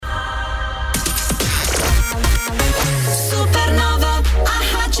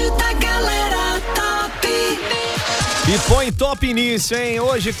E põe top início, hein?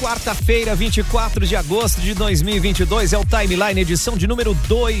 Hoje, quarta-feira, 24 de agosto de 2022, é o Timeline, edição de número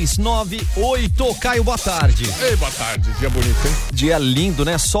 298. Caio, boa tarde. Ei, boa tarde. Dia bonito, hein? Dia lindo,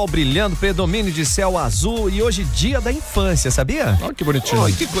 né? Sol brilhando, predomínio de céu azul e hoje dia da infância, sabia? Olha que bonitinho.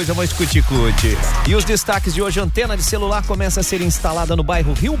 Oi, que coisa mais cuticute. E os destaques de hoje: antena de celular começa a ser instalada no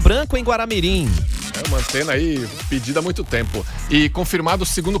bairro Rio Branco, em Guaramirim. É uma antena aí pedida há muito tempo. E confirmado o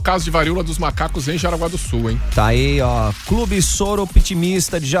segundo caso de varíola dos macacos em Jaraguá do Sul, hein? Tá aí, ó. Clube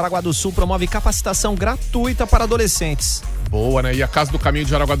Soropitimista de Jaraguá do Sul promove capacitação gratuita para adolescentes. Boa, né? E a Casa do Caminho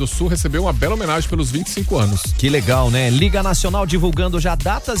de Jaraguá do Sul recebeu uma bela homenagem pelos 25 anos. Que legal, né? Liga Nacional divulgando já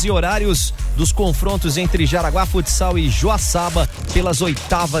datas e horários dos confrontos entre Jaraguá Futsal e Joaçaba pelas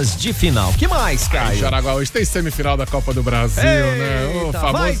oitavas de final. Que mais, Caio? Jaraguá hoje tem semifinal da Copa do Brasil, né? O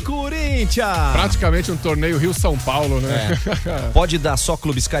famoso... Vai, Corinthians! Praticamente um torneio Rio-São Paulo, né? Pode dar só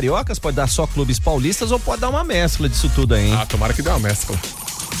clubes cariocas, pode dar só clubes paulistas ou pode dar uma mescla disso tudo aí, hein? Ah, tomara que dê uma mescla.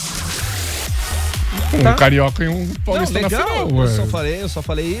 Um carioca e um paulista na final. Eu só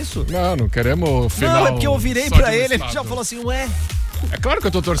falei isso. Não queremos final. Não, é porque eu virei pra ele já falou assim, ué. É claro que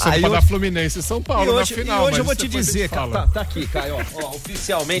eu tô torcendo pra dar Fluminense e São Paulo na final. E hoje eu vou te dizer, cara, tá aqui, Caio, ó,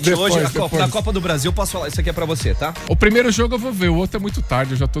 oficialmente depois, hoje na Copa do Brasil, posso falar, isso aqui é pra você, tá? O primeiro jogo eu vou ver, o outro é muito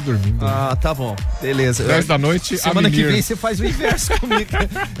tarde, eu já tô dormindo. Ah, tá bom, beleza. 10 da noite, semana que vem você faz o inverso comigo.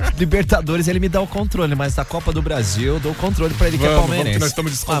 Libertadores ele me dá o controle, mas da Copa do Brasil eu dou o controle pra ele que é palmeirense. Vamos que nós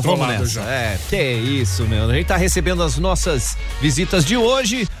estamos descontrolados já. Que isso, meu. A gente tá recebendo as nossas visitas de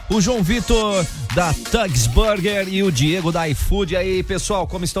hoje, o João Victor da Tugs Burger e o Diego da iFood. Aí, pessoal,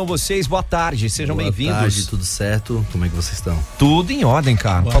 como estão vocês? Boa tarde, sejam bem-vindos. Boa tarde, tudo certo? Como é que vocês estão? Tudo em ordem,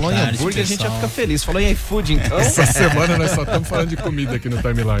 cara. Boa Falou tarde, em hambúrguer, pessoal. A gente já fica feliz. Falou em iFood, então. Essa semana nós só estamos falando de comida aqui no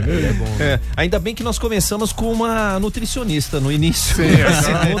Timeline. É bom. Né? Ainda bem que nós começamos com uma nutricionista no início. Sim,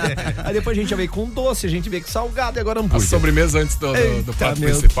 aí depois a gente já veio com doce, a gente veio com salgado e agora hambúrguer. A sobremesa antes do prato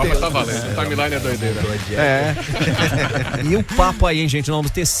principal, mas tá valendo. O Timeline é doideira. E o papo aí, hein, gente? Nós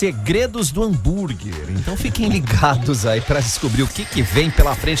vamos ter segredos do hambúrguer. Então fiquem ligados aí pra descobrir o que vem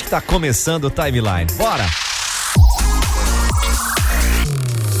pela frente, que tá começando o Timeline. Bora!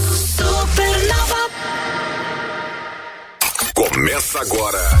 Começa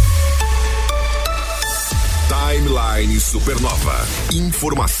agora. Timeline Supernova.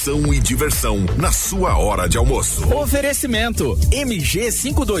 Informação e diversão na sua hora de almoço. Oferecimento MG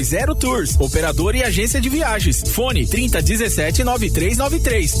 520 Tours, operador e agência de viagens. Fone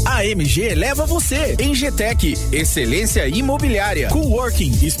 3017-9393. A MG leva você. Em GTEC, excelência imobiliária.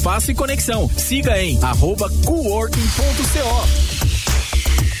 Coworking, espaço e conexão. Siga em @coworking.co.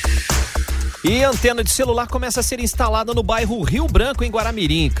 E a antena de celular começa a ser instalada no bairro Rio Branco, em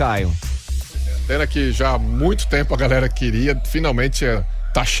Guaramirim, Caio. Antena que já há muito tempo a galera queria, finalmente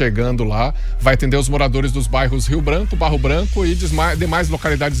tá chegando lá, vai atender os moradores dos bairros Rio Branco, Barro Branco e demais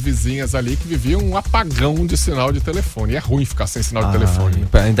localidades vizinhas ali que viviam um apagão de sinal de telefone. E é ruim ficar sem sinal de telefone.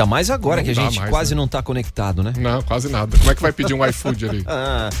 Ainda mais agora não que a gente quase não tá conectado, né? Não, quase nada. Como é que vai pedir um iFood ali?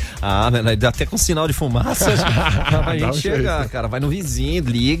 Até com sinal de fumaça a gente chega, cara, vai no vizinho,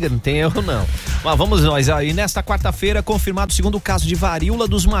 liga, não tem erro não. Mas vamos nós aí, nesta quarta-feira, confirmado o segundo caso de varíola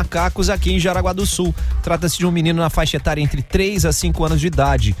dos macacos aqui em Jaraguá do Sul. Trata-se de um menino na faixa etária entre 3 a 5 anos de idade.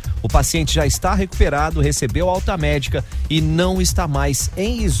 O paciente já está recuperado, recebeu alta médica e não está mais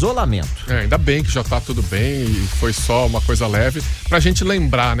em isolamento. Ainda bem que já está tudo bem e foi só uma coisa leve. Pra gente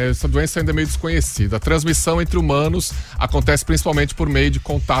lembrar, né? Essa doença ainda é meio desconhecida. A transmissão entre humanos acontece principalmente por meio de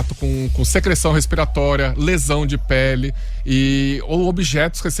contato com secreção respiratória, lesão de pele ou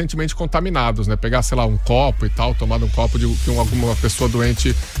objetos recentemente contaminados, né? Pegar, sei lá, um copo e tal, tomar um copo que alguma pessoa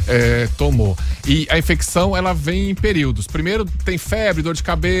doente tomou. E a infecção, ela vem em períodos. Primeiro tem febre, dor de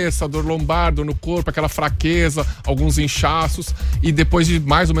cabeça, dor lombar, dor no corpo, aquela fraqueza, alguns inchaços, e depois de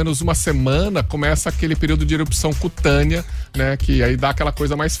mais ou menos uma semana começa aquele período de erupção cutânea, né, que aí dá aquela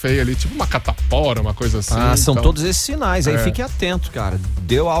coisa mais feia ali, tipo uma catapora, uma coisa assim. São todos esses sinais, aí fique atento, cara,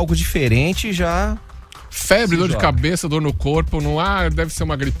 deu algo diferente já... Febre, dor de cabeça, dor no corpo, não deve ser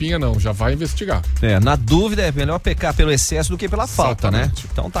uma gripinha, não, já vai investigar. Na dúvida é melhor pecar pelo excesso do que pela falta, né?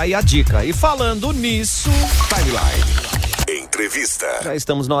 Então tá aí a dica. E falando nisso, Timeline Entrevista. Já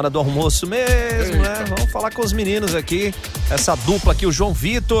estamos na hora do almoço mesmo, né? Vamos falar com os meninos aqui, essa dupla aqui, o João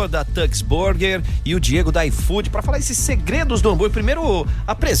Victor da Tugs Burger e o Diego da iFood, para falar esses segredos do hambúrguer. Primeiro,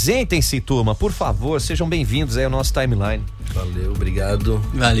 apresentem-se, turma, por favor, sejam bem-vindos aí ao nosso Timeline. Valeu, obrigado.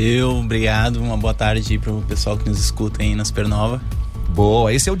 Valeu, obrigado. Uma boa tarde pro pessoal que nos escuta aí na Supernova.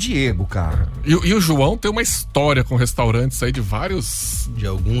 Boa, esse é o Diego, cara. E o João tem uma história com restaurantes aí de vários... De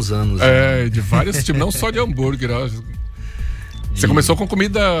alguns anos. De vários tipos, não só de hambúrguer. Você começou com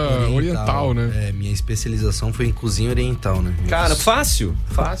comida oriental, né? Minha especialização foi em cozinha oriental, né? Cara, fácil.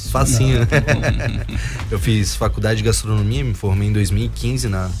 Facinho, né? Eu fiz faculdade de gastronomia, me formei em 2015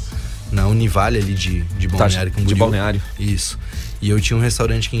 na Univale ali de Balneário Camboriú. De Balneário. Isso. E eu tinha um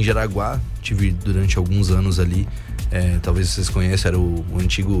restaurante aqui em Jaraguá, tive durante alguns anos ali. Talvez vocês conheçam, era o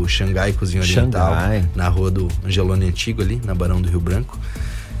antigo Xangai Cozinha Oriental, na rua do Angelone Antigo ali, na Barão do Rio Branco.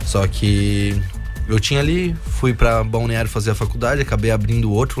 Só que eu tinha ali, fui pra Balneário fazer a faculdade, acabei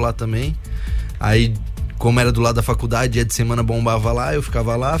abrindo outro lá também. Aí, como era do lado da faculdade, dia de semana bombava lá, eu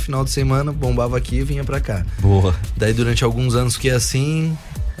ficava lá, final de semana bombava aqui e vinha pra cá. Boa. Daí durante alguns anos fiquei assim,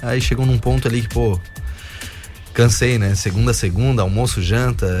 aí chegou num ponto ali que, cansei, né? Segunda, almoço,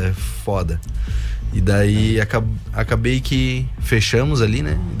 janta, é foda. E daí acabei que fechamos ali,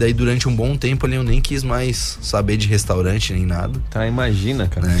 né? E daí durante um bom tempo ali eu nem quis mais saber de restaurante nem nada. Tá, imagina,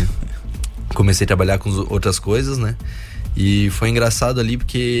 cara. Né? Comecei a trabalhar com outras coisas, né? E foi engraçado ali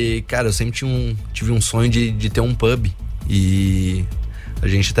porque, cara, eu sempre tive um sonho de ter um pub. E a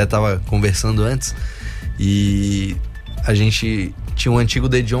gente até tava conversando antes. E a gente tinha um antigo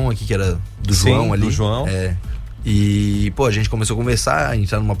deixam aqui, que era do João ali. Do João. E, a gente começou a conversar,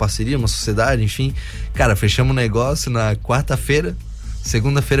 entrar numa parceria, uma sociedade, enfim. Cara, fechamos o negócio na quarta-feira.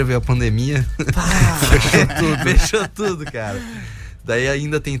 Segunda-feira veio a pandemia. Fechou tudo, cara. Daí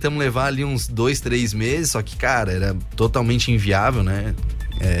ainda tentamos levar ali uns 2-3 meses, só que, cara, era totalmente inviável, né?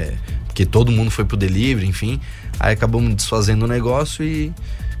 Porque todo mundo foi pro delivery, enfim. Aí acabamos desfazendo o negócio e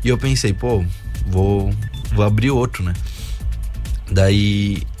eu pensei, vou abrir outro, né?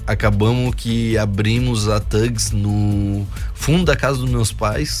 Daí acabamos que abrimos a Tugs no fundo da casa dos meus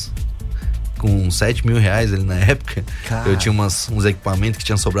pais, com 7 mil reais ali na época. Cara. Eu tinha uns equipamentos que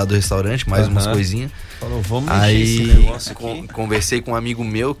tinham sobrado do restaurante, mais umas coisinhas. Falou, vamos mexer esse negócio aqui. Conversei com um amigo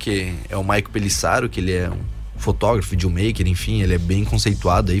meu, que é o Maico Pelissaro, que ele é um fotógrafo, videomaker, enfim, ele é bem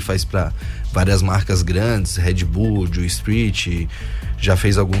conceituado aí, faz pra várias marcas grandes, Red Bull, Joe Street, já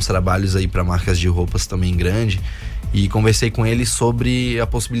fez alguns trabalhos aí pra marcas de roupas também grandes. E conversei com ele sobre a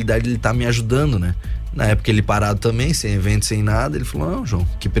possibilidade de ele estar me ajudando, né? Na época ele parado também, sem evento, sem nada. Ele falou, não, João,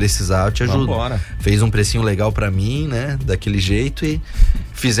 que precisar eu te ajudo. Vambora. Fez um precinho legal pra mim, né? Daquele jeito e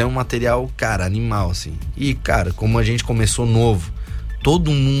fizemos um material, cara, animal, assim. E, cara, como a gente começou novo,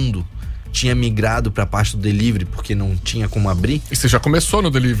 todo mundo tinha migrado pra parte do delivery porque não tinha como abrir. E você já começou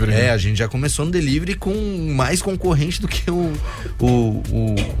no delivery? A gente já começou no delivery com mais concorrente do que o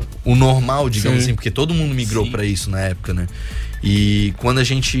normal, digamos assim, porque todo mundo migrou pra isso na época, né? E quando a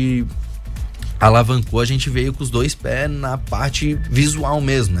gente alavancou, a gente veio com os dois pés na parte visual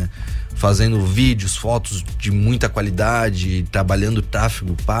mesmo, né? Fazendo vídeos, fotos de muita qualidade, trabalhando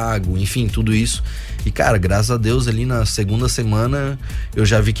tráfego pago, enfim, tudo isso. E, cara, graças a Deus, ali na segunda semana, eu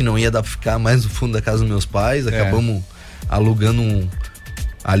já vi que não ia dar pra ficar mais no fundo da casa dos meus pais. Acabamos alugando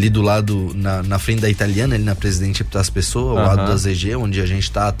ali do lado, na frente da Italiana, ali na Presidente Epitácio Pessoa, ao lado da ZG, onde a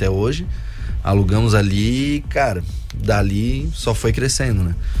gente tá até hoje. Alugamos ali e, cara, dali só foi crescendo,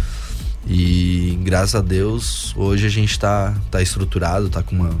 né? E graças a Deus hoje a gente tá estruturado, tá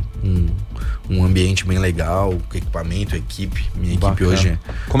com um ambiente bem legal, com equipamento, equipe. Minha equipe hoje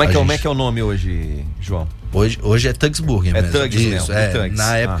Como é que é o nome hoje, João? Hoje é Tugs Burger mesmo. Tugs isso, mesmo. Tugs.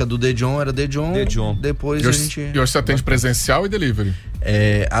 Na época do deixam era deixam. Depois a gente... E hoje você atende presencial e delivery?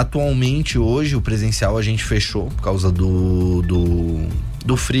 Atualmente hoje o presencial a gente fechou por causa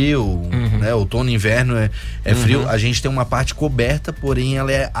do frio, né? Outono e inverno é frio. A gente tem uma parte coberta, porém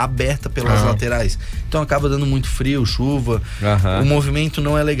ela é aberta pelas laterais. Então acaba dando muito frio, chuva. O movimento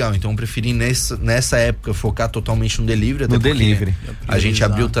não é legal. Então eu preferi nessa época focar totalmente no delivery. No delivery. A gente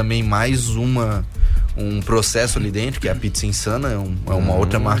abriu também mais um processo ali dentro, que é a Pizza Insana, é uma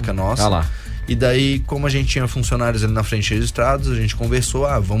outra marca nossa. Lá. E daí, como a gente tinha funcionários ali na frente registrados, a gente conversou,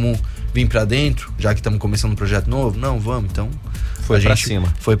 vamos vir pra dentro, já que estamos começando um projeto novo? Não, vamos, então... Foi pra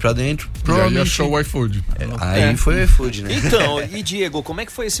cima. Foi pra dentro. Provavelmente achou o iFood. Aí foi o iFood, né? Então, e Diego, como é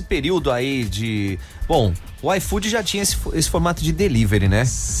que foi esse período aí de... Bom, o iFood já tinha esse formato de delivery, né?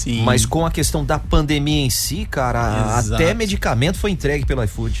 Sim. Mas com a questão da pandemia em si, cara, até medicamento foi entregue pelo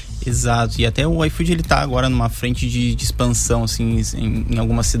iFood. Exato, e até o iFood ele tá agora numa frente de expansão, assim, em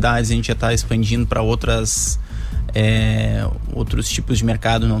algumas cidades a gente já tá expandindo para outros tipos de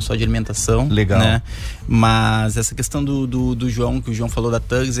mercado, não só de alimentação. Legal. Né? Mas essa questão do João, que o João falou da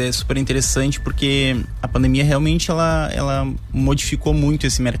Tugs, é super interessante porque a pandemia realmente ela modificou muito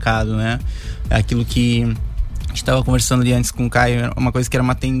esse mercado, né? Aquilo que a gente estava conversando ali antes com o Caio, uma coisa que era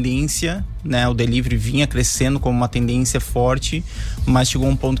uma tendência, né? O delivery vinha crescendo como uma tendência forte, mas chegou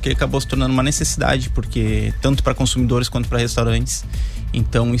um ponto que ele acabou se tornando uma necessidade, porque tanto para consumidores quanto para restaurantes.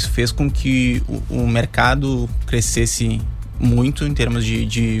 Então isso fez com que o mercado crescesse muito em termos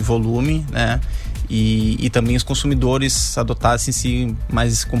de volume, né? E também os consumidores adotassem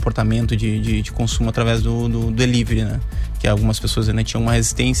mais esse comportamento de consumo através do delivery, né? Que algumas pessoas ainda tinham uma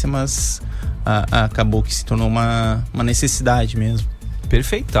resistência, mas acabou que se tornou uma necessidade mesmo.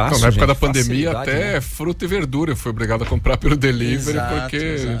 Perfeitaço. Então, na época da Facilidade, pandemia, até fruta e verdura eu fui obrigado a comprar pelo delivery, porque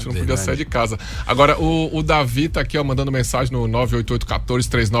a gente não podia sair de casa. Agora, o Davi tá aqui, ó, mandando mensagem no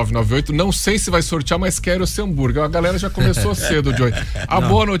 988143998. Não sei se vai sortear, mas quero esse hambúrguer. A galera já começou cedo, Joey.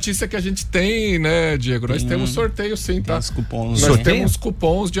 Boa notícia é que a gente tem, né, Diego? Nós temos sorteio sim, tá? Cupons. Nós temos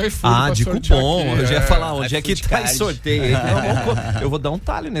cupons de iFood. De cupom. Aqui. Eu já ia falar onde é que tá card. esse sorteio aí. Eu vou dar um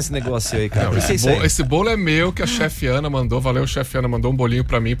talho nesse negócio aí, cara. Não, esse bolo é meu, que a chefe Ana mandou. Valeu, chefe Ana. Mandou um bolinho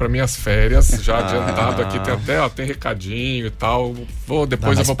pra mim, pra minhas férias. Já adiantado aqui. Tem até, tem recadinho e tal.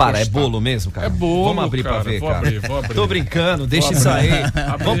 Depois eu vou postar. É bolo mesmo, cara? É bolo, Vamos abrir, cara, pra ver, vou cara. abrir. Tô brincando, deixa isso aí.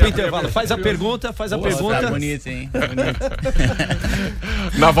 Vamos pro intervalo. Faz a pergunta, Tá bonito, hein?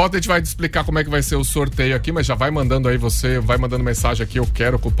 Na volta a gente vai te explicar como é que vai ser o sorteio aqui, mas já vai mandando aí, você vai mandando mensagem aqui, eu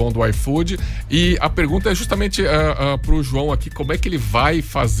quero o cupom do iFood. E a pergunta é justamente pro João aqui, como é que ele vai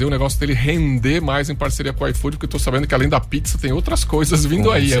fazer o negócio dele render mais em parceria com o iFood, porque eu tô sabendo que além da pizza tem outras coisas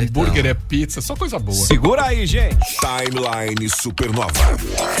vindo aí, hambúrguer, é pizza, só coisa boa. Segura aí, gente. Timeline Supernova.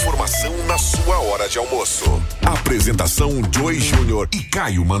 Informação na sua hora de almoço. Apresentação Joey Júnior e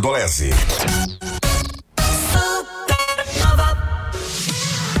Caio Mandolesi.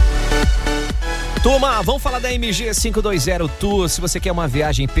 Turma, vamos falar da MG 520 Tour. Se você quer uma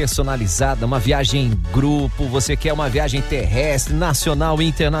viagem personalizada, uma viagem em grupo, você quer uma viagem terrestre, nacional e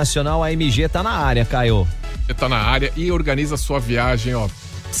internacional, a MG tá na área, Caio. Você tá na área e organiza a sua viagem, ó,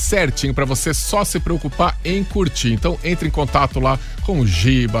 certinho, pra você só se preocupar em curtir. Então entre em contato lá com o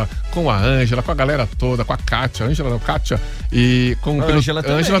Giba, com a Ângela, com a galera toda, com a Kátia, e com a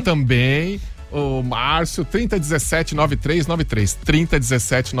Ângela também. O Márcio, 3017-9393.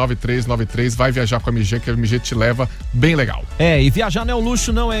 3017-9393. Vai viajar com a MG, que a MG te leva bem legal. E viajar não é um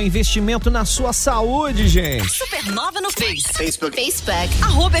luxo, não, é investimento na sua saúde, gente. Supernova no Facebook.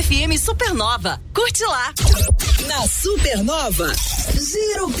 @FM Supernova. Curte lá. Na Supernova,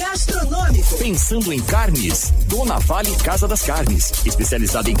 Giro Gastronômico. Pensando em carnes? Dona Vale Casa das Carnes.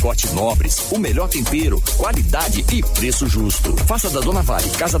 Especializada em cortes nobres, o melhor tempero, qualidade e preço justo. Faça da Dona Vale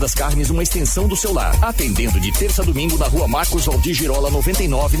Casa das Carnes uma extensão do seu lar. Atendendo de terça a domingo na Rua Marcos Valdir Girola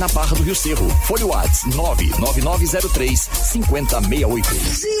 99, na Barra do Rio Cerro. Folha Whats 99903-5068.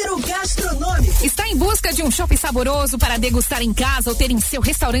 Giro Gastronômico. Está em busca de um chopp saboroso para degustar em casa ou ter em seu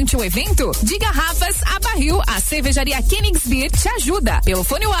restaurante ou evento? De garrafas a barril, a cervejaria Königsbier te ajuda. Pelo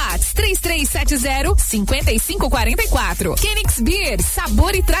fone Whats 3370-5544. Königsbier,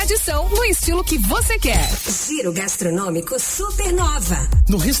 sabor e tradição no estilo que você quer. Giro Gastronômico Supernova.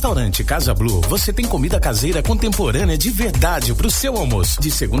 No restaurante Casa Blue, você tem comida caseira contemporânea de verdade pro seu almoço. De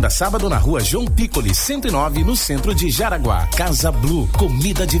segunda a sábado na Rua João Piccoli, 109, no centro de Jaraguá. Casa Blue,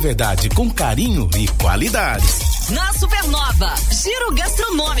 comida de verdade com carinho e qualidade. Na Supernova, Giro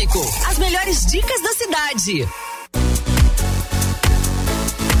Gastronômico. As melhores dicas da cidade.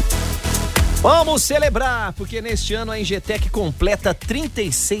 Vamos celebrar, porque neste ano a Ingetec completa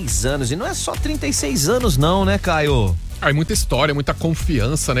 36 anos. E não é só 36 anos não, né, Caio? Muita história, muita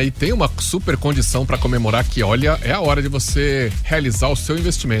confiança, né? E tem uma super condição para comemorar que, olha, é a hora de você realizar o seu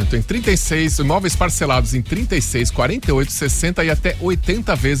investimento. Em 36 imóveis parcelados em 36, 48, 60 e até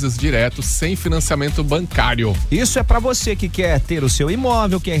 80 vezes direto, sem financiamento bancário. Isso é para você que quer ter o seu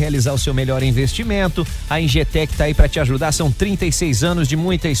imóvel, quer realizar o seu melhor investimento. A Ingetec tá aí para te ajudar. São 36 anos de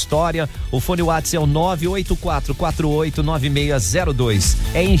muita história. O fone WhatsApp é o 984489602.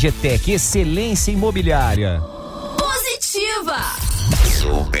 É Ingetec, excelência imobiliária.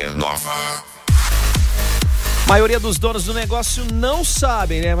 Supernova. A maioria dos donos do negócio não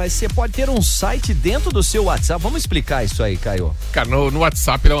sabem, né? Mas você pode ter um site dentro do seu WhatsApp. Vamos explicar isso aí, Caio. Cara, no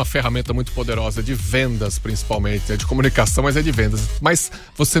WhatsApp ele é uma ferramenta muito poderosa de vendas, principalmente. É de comunicação, mas é de vendas. Mas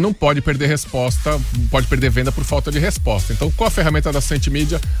você não pode perder resposta, pode perder venda por falta de resposta. Então, com a ferramenta da Sente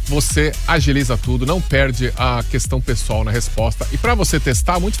Mídia, você agiliza tudo, não perde a questão pessoal na resposta. E para você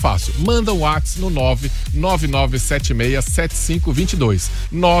testar, muito fácil. Manda um WhatsApp no 999767522.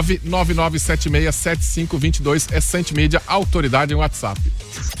 999767522. É Sente Mídia, autoridade em WhatsApp.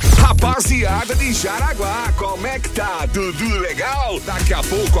 Rapaziada de Jaraguá, como é que tá? Tudo legal? Daqui a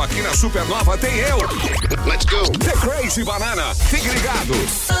pouco aqui na Supernova tem eu. Let's go. The Crazy Banana. Fique ligado.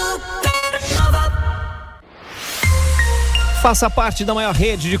 Faça parte da maior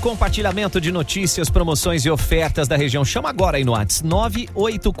rede de compartilhamento de notícias, promoções e ofertas da região. Chama agora aí no WhatsApp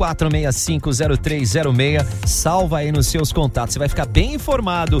 984650306. Salva aí nos seus contatos. Você vai ficar bem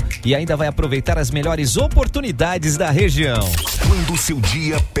informado e ainda vai aproveitar as melhores oportunidades da região. Quando o seu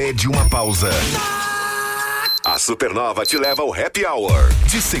dia pede uma pausa, a Supernova te leva ao Happy Hour.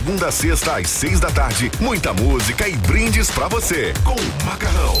 De segunda a sexta às 6 da tarde, muita música e brindes pra você com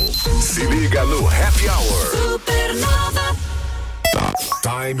macarrão. Se liga no Happy Hour. Supernova.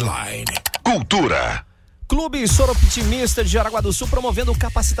 Timeline. Cultura. Clube Soroptimista de Jaraguá do Sul promovendo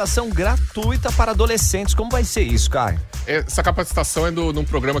capacitação gratuita para adolescentes. Como vai ser isso, Caio? Essa capacitação é num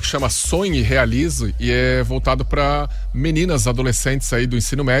programa que chama Sonhe e Realize e é voltado para meninas, adolescentes aí do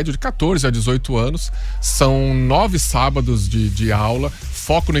ensino médio de 14 a 18 anos. São 9 sábados de aula,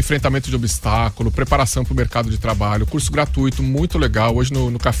 foco no enfrentamento de obstáculo, preparação para o mercado de trabalho, curso gratuito, muito legal. Hoje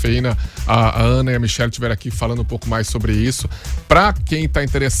no Cafeína, a Ana e a Michelle estiveram aqui falando um pouco mais sobre isso. Para quem está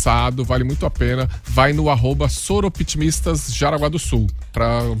interessado, vale muito a pena, vai no @Soroptimistas Jaraguá do Sul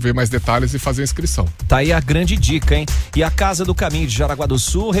para ver mais detalhes e fazer a inscrição. Tá aí a grande dica, hein? E a Casa do Caminho de Jaraguá do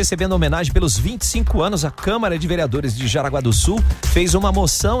Sul, recebendo homenagem pelos 25 anos, a Câmara de Vereadores de Jaraguá do Sul fez uma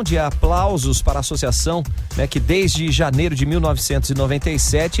moção de aplausos para a associação, né, que desde janeiro de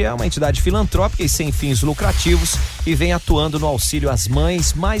 1997 é uma entidade filantrópica e sem fins lucrativos e vem atuando no auxílio às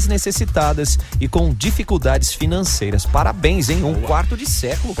mães mais necessitadas e com dificuldades financeiras. Parabéns, hein? Um quarto de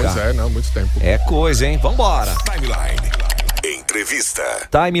século, cara. Pois é, não, muito tempo. É coisa, hein? Vambora. Timeline. Entrevista.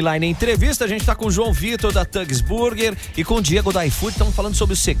 Timeline Entrevista, a gente tá com o João Victor da Tugs Burger e com o Diego da iFood, estamos falando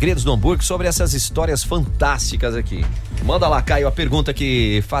sobre os segredos do hambúrguer, sobre essas histórias fantásticas aqui. Manda lá, Caio, a pergunta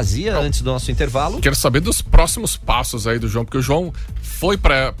que fazia antes do nosso intervalo. Quero saber dos próximos passos aí do João, porque o João foi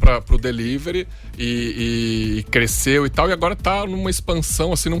pro delivery e cresceu e tal, e agora tá numa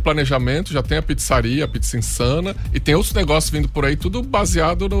expansão, assim, num planejamento, já tem a pizzaria, a Pizza Insana, e tem outros negócios vindo por aí, tudo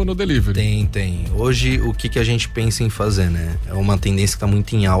baseado no delivery. Tem. Hoje, o que a gente pensa em fazer, né? É uma tendência que tá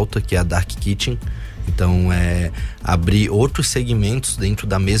muito em alta, que é a Dark Kitchen. Então, é abrir outros segmentos dentro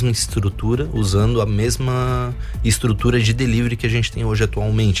da mesma estrutura, usando a mesma estrutura de delivery que a gente tem hoje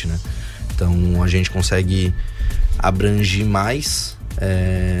atualmente, né? Então, a gente consegue abranger mais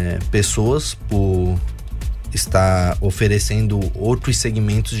pessoas por estar oferecendo outros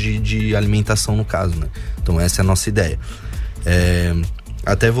segmentos de alimentação, no caso, né? Então, essa é a nossa ideia.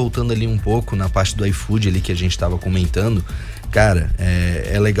 Até voltando ali um pouco na parte do iFood ali que a gente estava comentando, cara,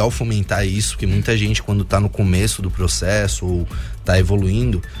 é legal fomentar isso, porque muita gente, quando tá no começo do processo ou tá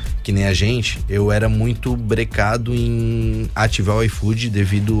evoluindo, que nem a gente, eu era muito brecado em ativar o iFood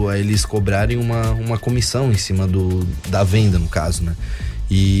devido a eles cobrarem uma comissão em cima da venda, no caso, né?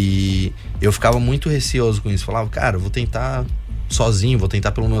 E eu ficava muito receoso com isso, falava, cara, eu vou tentar sozinho, vou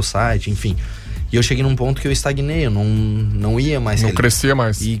tentar pelo meu site, enfim. E eu cheguei num ponto que eu estagnei, eu não ia mais. Não crescia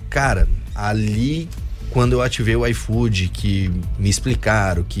mais. E, cara, ali, quando eu ativei o iFood, que me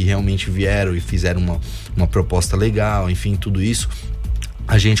explicaram, que realmente vieram e fizeram uma proposta legal, enfim, tudo isso,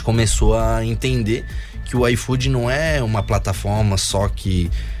 a gente começou a entender que o iFood não é uma plataforma só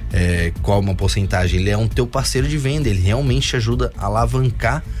que cobra uma porcentagem, ele é um teu parceiro de venda, ele realmente te ajuda a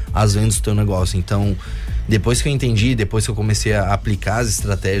alavancar as vendas do teu negócio. Então, depois que eu entendi, depois que eu comecei a aplicar as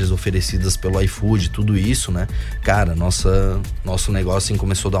estratégias oferecidas pelo iFood, tudo isso, né, cara, nosso negócio assim,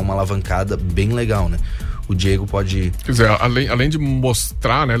 começou a dar uma alavancada bem legal, né? O Diego pode... Quer dizer, além de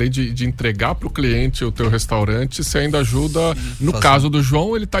mostrar, né, além de entregar pro cliente o teu restaurante, você ainda ajuda, no caso do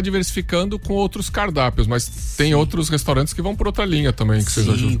João, ele tá diversificando com outros cardápios, mas tem outros restaurantes que vão por outra linha também, que vocês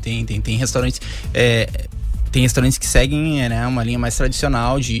ajudam. Tem restaurantes... Tem restaurantes que seguem, né, uma linha mais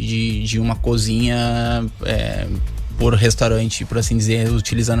tradicional de uma cozinha por restaurante, por assim dizer,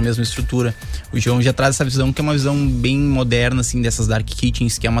 utilizando a mesma estrutura. O João já traz essa visão, que é uma visão bem moderna, assim, dessas dark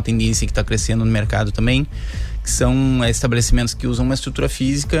kitchens, que é uma tendência que está crescendo no mercado também, que são estabelecimentos que usam uma estrutura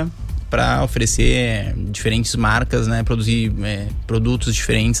física para oferecer diferentes marcas, né, produzir produtos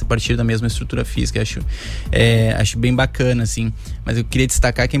diferentes a partir da mesma estrutura física. Acho bem bacana, assim. Mas eu queria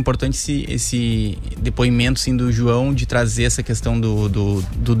destacar que é importante esse depoimento, assim, do João, de trazer essa questão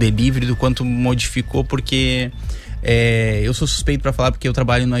do delivery, do quanto modificou, porque eu sou suspeito para falar porque eu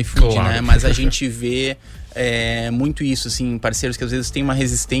trabalho no iFood, claro, né? Mas a gente vê muito isso, assim, parceiros que às vezes têm uma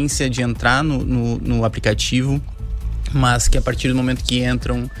resistência de entrar no aplicativo, mas que a partir do momento que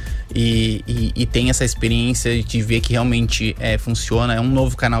entram e tem essa experiência de ver que realmente funciona, é um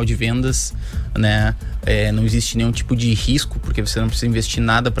novo canal de vendas, né? Não existe nenhum tipo de risco, porque você não precisa investir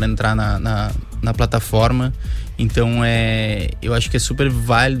nada para entrar na plataforma. Então eu acho que é super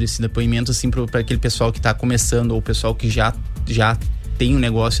válido esse depoimento, assim, para aquele pessoal que está começando, ou o pessoal que já tem um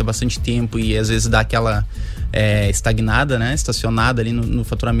negócio há bastante tempo e às vezes dá aquela estagnada, né? Estacionada ali no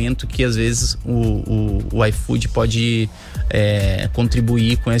faturamento, que às vezes o iFood pode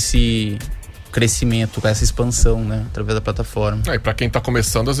contribuir com esse crescimento, com essa expansão, né, através da plataforma. E para quem tá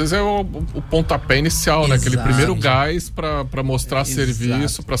começando, às vezes é o pontapé inicial, né, aquele primeiro gás para mostrar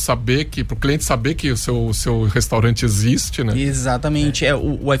serviço, para saber pro cliente saber que o seu restaurante existe, né? Exatamente.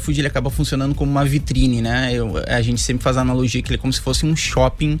 O iFood, ele acaba funcionando como uma vitrine, né? A gente sempre faz a analogia que ele é como se fosse um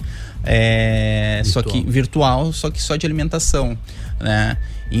shopping só que virtual, só que só de alimentação, né?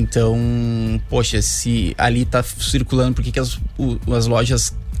 Então, poxa, se ali tá circulando, por que as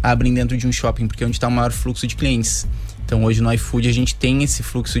lojas abrem dentro de um shopping? Porque é onde está o maior fluxo de clientes. Então hoje no iFood a gente tem esse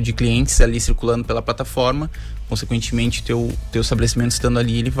fluxo de clientes ali circulando pela plataforma, consequentemente teu estabelecimento estando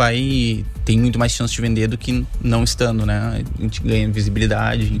ali, ele tem muito mais chance de vender do que não estando, né? A gente ganha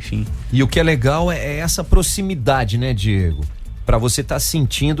visibilidade, enfim. E o que é legal é essa proximidade, né, Diego? Pra você estar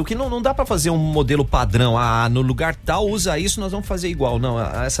sentindo que não dá pra fazer um modelo padrão, no lugar tal usa isso, nós vamos fazer igual. Não,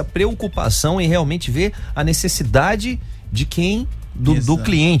 essa preocupação em realmente ver a necessidade de quem do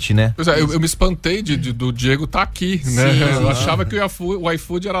cliente, né? Pois é, eu me espantei do Diego tá aqui, né? Sim, eu achava que o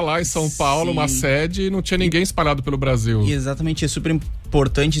iFood era lá em São Paulo, uma sede, e não tinha ninguém espalhado pelo Brasil. Exatamente, é super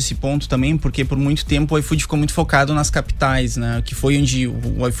importante esse ponto também, porque por muito tempo o iFood ficou muito focado nas capitais, né? Que foi onde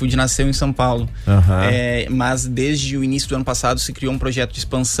o iFood nasceu, em São Paulo. Mas desde o início do ano passado se criou um projeto de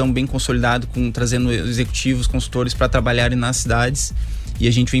expansão bem consolidado, trazendo executivos, consultores para trabalharem nas cidades. E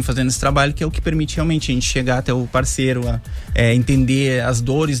a gente vem fazendo esse trabalho, que é o que permite realmente a gente chegar até o parceiro, entender as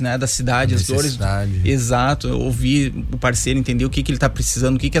dores, né, da cidade, as dores. Exato, ouvir o parceiro, entender o que ele está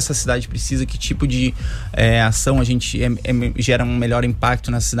precisando, o que essa cidade precisa, que tipo de ação a gente gera um melhor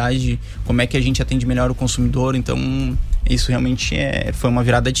impacto na cidade, como é que a gente atende melhor o consumidor. Então, isso realmente foi uma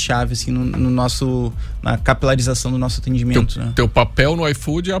virada de chave, assim, na capilarização do nosso atendimento. Teu papel no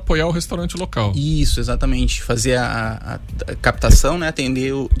iFood é apoiar o restaurante local. Isso, exatamente. Fazer a captação, né? Atender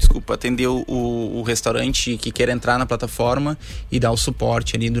o restaurante que quer entrar na plataforma e dar o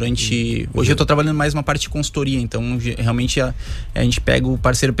suporte ali durante... Hoje eu tô trabalhando mais uma parte de consultoria, então realmente a gente pega o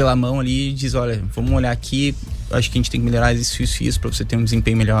parceiro pela mão ali e diz, olha, vamos olhar aqui, acho que a gente tem que melhorar isso para você ter um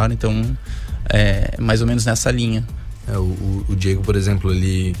desempenho melhor. Então, mais ou menos nessa linha. O Diego, por exemplo,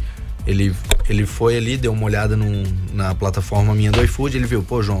 ele foi ali, deu uma olhada na plataforma minha do iFood, ele viu,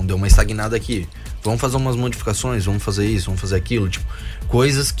 pô, João, deu uma estagnada aqui, vamos fazer umas modificações, vamos fazer isso, vamos fazer aquilo, tipo,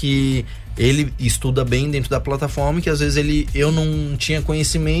 coisas que ele estuda bem dentro da plataforma, que às vezes eu não tinha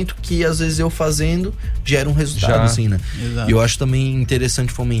conhecimento, que às vezes eu fazendo gera um resultado, assim, né? Exato. E eu acho também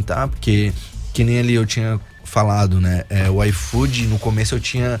interessante fomentar, porque que nem ali eu tinha falado, né, o iFood, no começo eu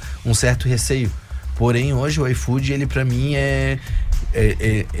tinha um certo receio. Porém, hoje o iFood, ele pra mim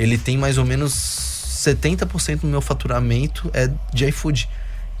ele tem mais ou menos 70% do meu faturamento de iFood.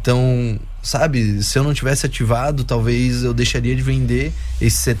 Então, sabe, se eu não tivesse ativado, talvez eu deixaria de vender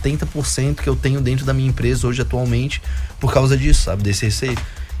esse 70% que eu tenho dentro da minha empresa hoje atualmente por causa disso, sabe, desse receio.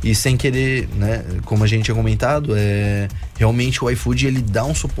 E sem querer, né, como a gente tinha comentado, realmente o iFood, ele dá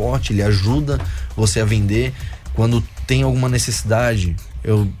um suporte, ele ajuda você a vender. Quando tem alguma necessidade,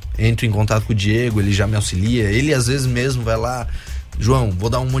 eu entro em contato com o Diego, ele já me auxilia, ele às vezes mesmo vai lá, João, vou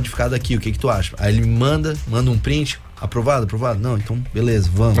dar uma modificada aqui, o que tu acha? Aí ele me manda um print, aprovado? Não, então beleza,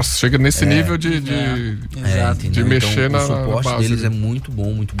 vamos. Nossa, chega nesse nível de mexer então, na o suporte base deles é muito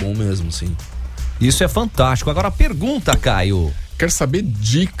bom mesmo, assim. Isso é fantástico. Agora a pergunta, Caio. Quero saber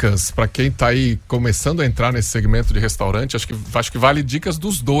dicas para quem tá aí começando a entrar nesse segmento de restaurante. Acho que vale dicas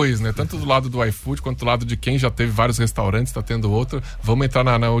dos dois, né? Tanto do lado do iFood quanto do lado de quem já teve vários restaurantes, tá tendo outro. Vamos entrar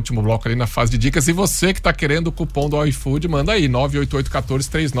na último bloco ali na fase de dicas. E você que tá querendo o cupom do iFood, manda aí,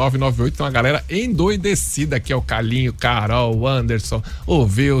 988-14-3998. Tem uma galera endoidecida aqui, é o Calinho, Carol, o Anderson, o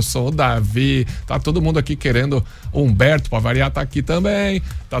Wilson, o Davi. Tá todo mundo aqui querendo. O Humberto, pra variar, tá aqui também.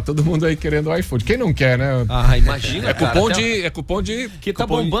 Tá todo mundo aí querendo o iFood. Quem não quer, né? Imagina, é cupom de que tá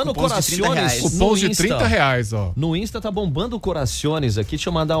bombando corações. Cupons de R$30, ó. No Insta tá bombando corações aqui. Deixa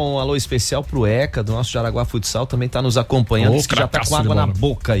eu mandar um alô especial pro Eca, do nosso Jaraguá Futsal, também tá nos acompanhando. Diz que já tá com água na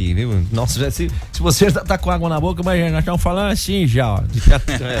boca aí, viu? Nossa, se você já tá com água na boca, mas nós estamos falando assim já, ó.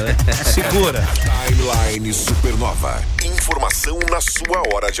 Segura. Timeline Supernova. Informação na sua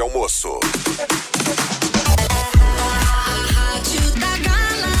hora de almoço.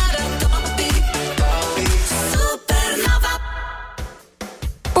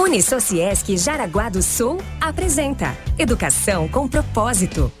 Unisociesc Jaraguá do Sul apresenta Educação com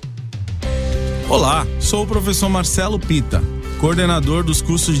Propósito. Olá, sou o professor Marcelo Pita, coordenador dos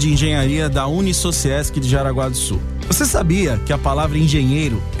cursos de engenharia da Unisociesc de Jaraguá do Sul. Você sabia que a palavra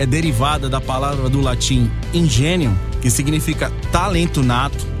engenheiro é derivada da palavra do latim ingenium, que significa talento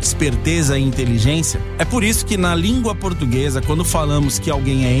nato, esperteza e inteligência. É por isso que na língua portuguesa, quando falamos que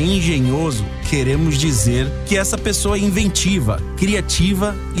alguém é engenhoso, queremos dizer que essa pessoa é inventiva,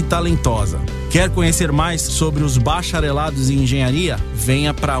 criativa e talentosa. Quer conhecer mais sobre os bacharelados em engenharia?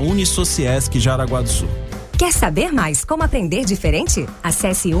 Venha para a Unisociesc Jaraguá do Sul. Quer saber mais como aprender diferente?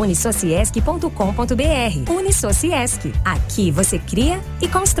 Acesse unisociesc.com.br. Unisociesc. Aqui você cria e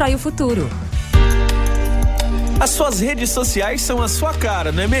constrói o futuro. As suas redes sociais são a sua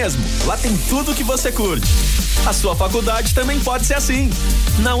cara, não é mesmo? Lá tem tudo que você curte. A sua faculdade também pode ser assim.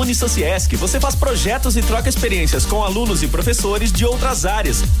 Na Unisociesc, você faz projetos e troca experiências com alunos e professores de outras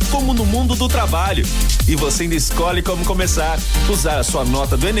áreas, como no mundo do trabalho. E você ainda escolhe como começar, usar a sua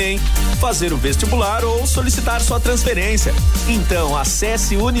nota do Enem, fazer o vestibular ou solicitar sua transferência. Então,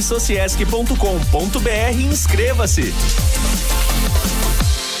 acesse unisociesc.com.br e inscreva-se.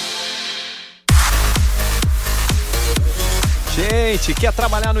 Gente, quer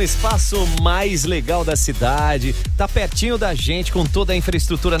trabalhar no espaço mais legal da cidade, tá pertinho da gente com toda a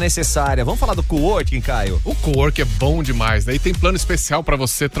infraestrutura necessária. Vamos falar do coworking, Caio? O coworking é bom demais, né? E tem plano especial para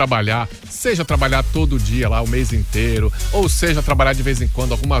você trabalhar, seja trabalhar todo dia lá o mês inteiro, ou seja trabalhar de vez em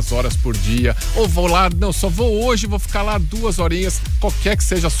quando, algumas horas por dia, ou vou lá, não, só vou hoje, vou ficar lá 2 horinhas, qualquer que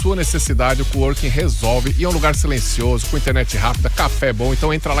seja a sua necessidade, o coworking resolve e é um lugar silencioso, com internet rápida, café bom,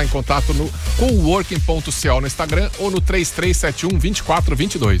 então entra lá em contato no coworking.co no Instagram ou no 3371-2422.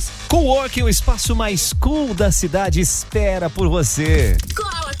 Coworking, o espaço mais cool da cidade, espera por você.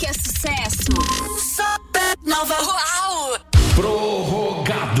 Cola que é sucesso. Supernova. Uau!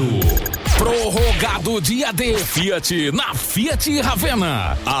 Prorrogado dia D Fiat na Fiat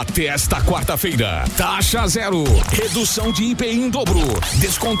Ravenna. Até esta quarta-feira, taxa zero, redução de IPI em dobro,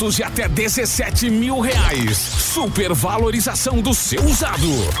 descontos de até R$17 mil, supervalorização do seu usado,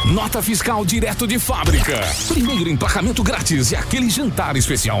 nota fiscal direto de fábrica, primeiro emplacamento grátis e aquele jantar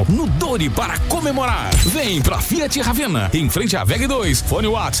especial no Dori para comemorar. Vem pra Fiat Ravenna, em frente à VEG 2, fone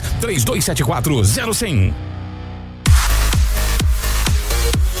WhatsApp 3274-0100.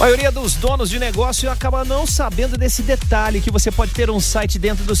 A maioria dos donos de negócio acaba não sabendo desse detalhe, que você pode ter um site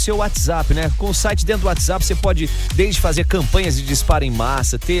dentro do seu WhatsApp, né? Com o site dentro do WhatsApp, você pode desde fazer campanhas de disparo em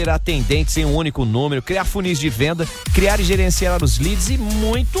massa, ter atendentes em um único número, criar funis de venda, criar e gerenciar os leads e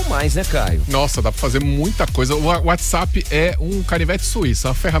muito mais, né, Caio? Nossa, dá pra fazer muita coisa. O WhatsApp é um canivete suíço,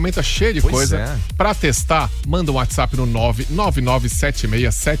 uma ferramenta cheia de coisa. É. Pra testar, manda um WhatsApp no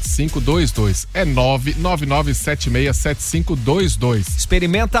 999767522. É 999767522.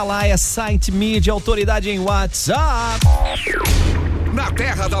 Experimenta lá, é Site Media, autoridade em WhatsApp. Na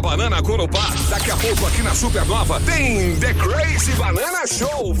terra da banana Corupá, daqui a pouco aqui na Supernova tem The Crazy Banana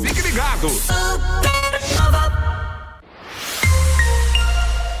Show. Fique ligado.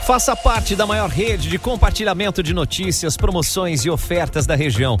 Faça parte da maior rede de compartilhamento de notícias, promoções e ofertas da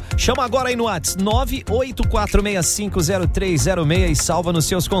região. Chama agora aí no WhatsApp 984650306 e salva nos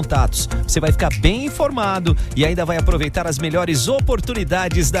seus contatos. Você vai ficar bem informado e ainda vai aproveitar as melhores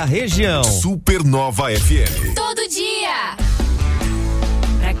oportunidades da região. Supernova FM. Todo dia.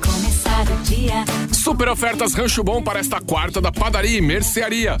 Pra começar o dia. Super ofertas Rancho Bom para esta quarta da Padaria e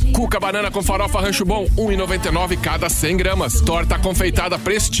Mercearia. Cuca banana com farofa Rancho Bom, R$1,99 cada 100 gramas. Torta confeitada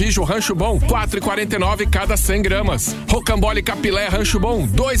Prestígio Rancho Bom, R$4,49 cada 100 gramas. Rocambole Capilé Rancho Bom,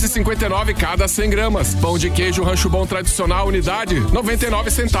 R$2,59 cada 100 gramas. Pão de queijo Rancho Bom tradicional unidade, 99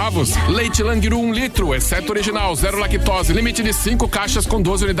 centavos. Leite Languiru 1 litro, exceto original, 0 lactose, limite de 5 caixas com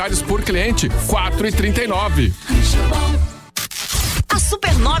 12 unidades por cliente, R$4,39. A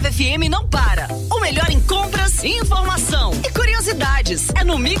Supernova FM não para. O melhor em compras, informação e curiosidades é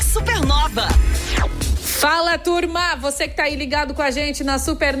no Mix Supernova. Fala, turma! Você que tá aí ligado com a gente na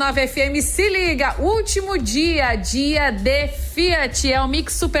Supernova FM, se liga! Último dia de Fiat. É o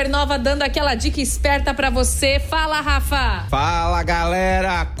Mix Supernova dando aquela dica esperta pra você. Fala, Rafa! Fala,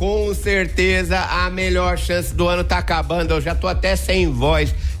 galera! Com certeza a melhor chance do ano tá acabando. Eu já tô até sem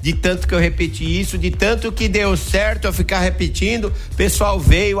voz de tanto que eu repeti isso, de tanto que deu certo eu ficar repetindo. O pessoal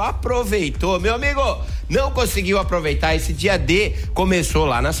veio, aproveitou. Meu amigo, não conseguiu aproveitar. Esse dia D começou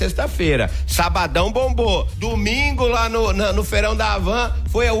lá na sexta-feira. Sabadão bombou. Domingo lá no Feirão da Havan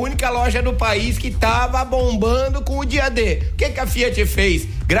foi a única loja do país que tava bombando com o dia D. O que a Fiat fez?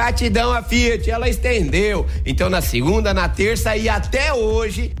 Gratidão à Fiat, ela estendeu. Então na segunda, na terça e até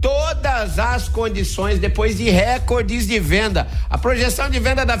hoje, todas as condições depois de recordes de venda. A projeção de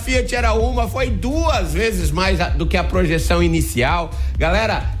venda da Fiat era foi 2 vezes mais do que a projeção inicial.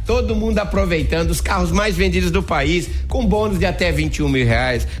 Galera, todo mundo aproveitando, os carros mais vendidos do país, com bônus de até R$21 mil,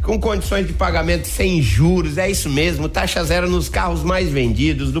 com condições de pagamento sem juros, é isso mesmo, taxa zero nos carros mais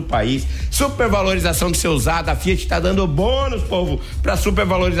vendidos do país, supervalorização do seu usado, a Fiat tá dando bônus, povo, pra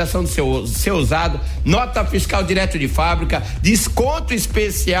supervalorização do seu usado, nota fiscal direto de fábrica, desconto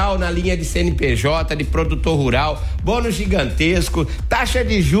especial na linha de CNPJ, de produtor rural, bônus gigantesco, taxa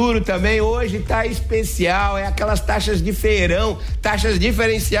de juro também, hoje tá especial, é aquelas taxas de feirão, taxas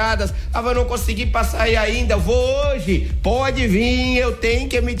diferenciadas. Ah, eu não consegui passar aí ainda, vou hoje, pode vir, eu tenho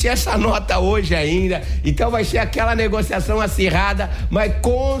que emitir essa nota hoje ainda, então vai ser aquela negociação acirrada, mas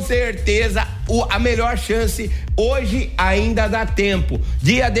com certeza a melhor chance, hoje ainda dá tempo,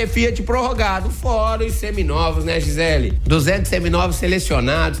 dia de Fiat prorrogado, fora os seminovos, né, Gisele? 200 seminovos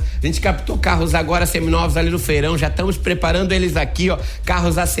selecionados, a gente captou carros agora seminovos ali no feirão, já estamos preparando eles aqui, ó,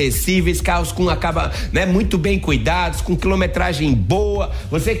 carros acessíveis, carros com muito bem cuidados, com quilometragem boa,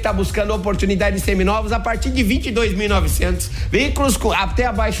 você que tá buscando oportunidade de seminovos a partir de 22.900, veículos até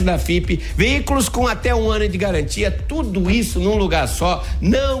abaixo da FIP, veículos com até 1 ano de garantia, tudo isso num lugar só,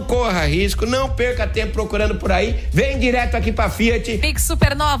 não corra risco, não perca tempo procurando por aí, vem direto aqui pra Fiat. Mix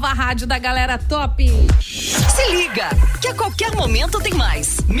Supernova, a rádio da galera top. Se liga, que a qualquer momento tem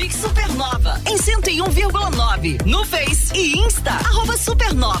mais. Mix Supernova, em 101,9, no Face e Insta,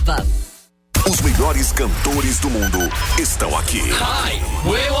 @Supernova. Os melhores cantores do mundo estão aqui. Hi,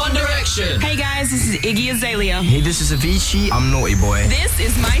 we're One Direction. Hey guys, this is Iggy Azalea. Hey, this is Avicii. I'm Naughty Boy. This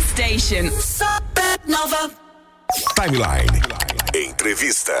is my station. Supernova. Timeline.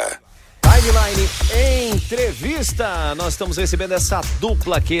 Entrevista. Timeline Entrevista. Nós estamos recebendo essa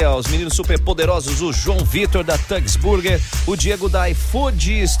dupla aqui, ó, os meninos super poderosos, o João Victor da Tugs Burger, o Diego da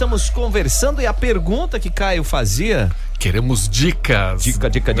iFood. Estamos conversando e a pergunta que Caio fazia... Queremos dicas.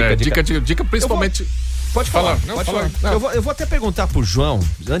 Dica principalmente... Pode falar. Pode falar. Eu vou até perguntar pro João,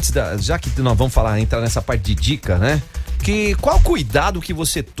 já que nós vamos entrar nessa parte de dica, né? Qual cuidado que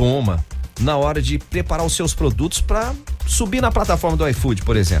você toma na hora de preparar os seus produtos para subir na plataforma do iFood,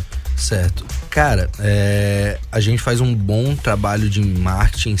 por exemplo? Certo. Cara, a gente faz um bom trabalho de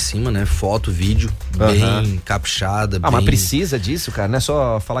marketing em cima, né? Foto, vídeo, bem caprichada. Mas precisa disso, cara? Não é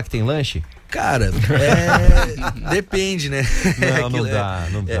só falar que tem lanche? Cara, depende, né? Não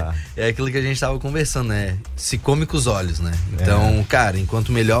dá. É aquilo que a gente tava conversando, né? Se come com os olhos, né? Então, cara,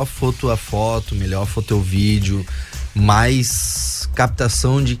 enquanto melhor for tua foto, melhor for teu vídeo, mais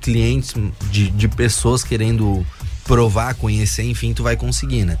captação de clientes, de pessoas querendo provar, conhecer, enfim, tu vai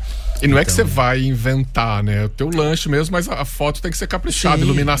conseguir, né? E não é que você vai inventar, né? O teu lanche mesmo, mas a foto tem que ser caprichada, sim,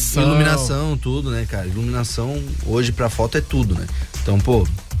 iluminação, tudo, né, cara? Iluminação, hoje pra foto é tudo, né? Então,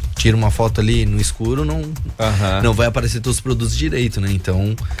 tira uma foto ali no escuro, não vai aparecer teus produtos direito, né?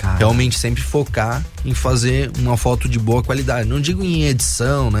 Então, realmente sempre focar em fazer uma foto de boa qualidade. Não digo em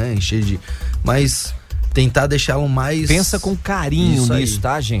edição, né? Mas tentar deixá-lo mais... Pensa com carinho nisso,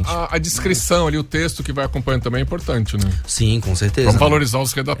 tá, gente? A descrição ali, o texto que vai acompanhando também é importante, né? Sim, com certeza. Vamos valorizar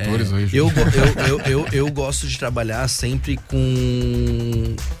os redatores aí. Eu gosto de trabalhar sempre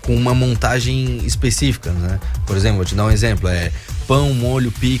com uma montagem específica, né? Por exemplo, vou te dar um exemplo, pão, molho,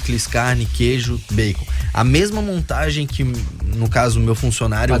 picles, carne, queijo, bacon. A mesma montagem que, no caso, o meu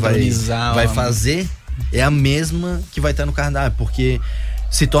funcionário vai fazer é a mesma que vai estar no cardápio, porque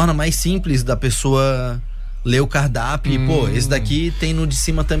se torna mais simples da pessoa ler o cardápio e, esse daqui tem no de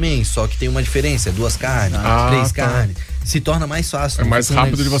cima também, só que tem uma diferença, 2 carnes, 3 carnes. Se torna mais fácil. É mais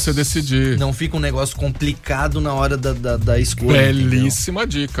rápido de você decidir. Não fica um negócio complicado na hora da escolha. Belíssima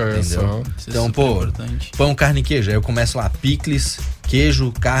dica essa. Então, pão, carne e queijo. Aí eu começo lá, picles,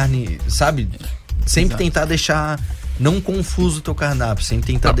 queijo, carne, sabe? Sempre tentar deixar não confuso o teu cardápio,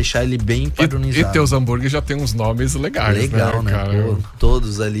 sempre tentar deixar ele bem padronizado. E teus hambúrgueres já tem uns nomes legais, legal, né? Cara?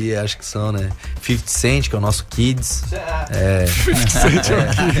 Todos ali acho que são, né? 50 Cent, que é o nosso Kids. 50 Cent é o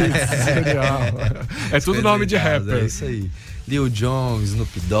Kids. Genial. É tudo nome de rapper. É isso aí. Lil Jon,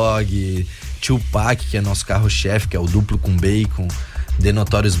 Snoop Dogg, Tupac, que é nosso carro-chefe, que é o duplo com bacon. The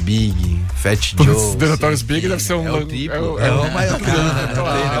Notorious Big, Fat Joe. The Notorious Big deve ser o triplo. É o maior cara,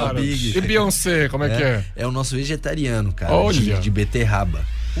 claro. Big. E Beyoncé, como é que é? É o nosso vegetariano, cara. Olha. De beterraba.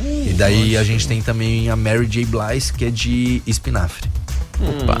 E daí a gente tem também a Mary J. Blige, que é de espinafre.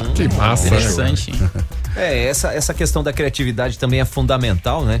 Opa, que massa. Interessante. Essa questão da criatividade também é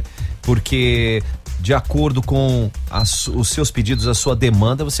fundamental, né? Porque de acordo com os seus pedidos, a sua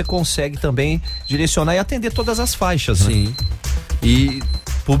demanda, você consegue também direcionar e atender todas as faixas, né? Sim. E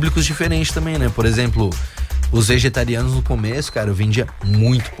públicos diferentes também, né? Por exemplo, os vegetarianos no começo, cara, eu vendia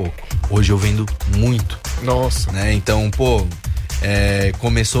muito pouco. Hoje eu vendo muito. Nossa. Né? Então,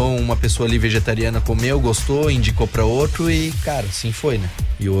 Começou uma pessoa ali vegetariana, comeu, gostou, indicou pra outro e, cara, assim foi, né?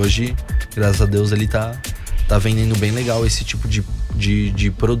 E hoje, graças a Deus, ele tá vendendo bem legal esse tipo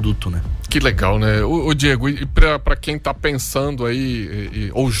de produto, né? Que legal, né? O Diego, e pra quem tá pensando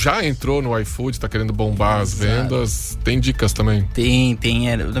aí, ou já entrou no iFood, tá querendo bombar as vendas, tem dicas também? Tem.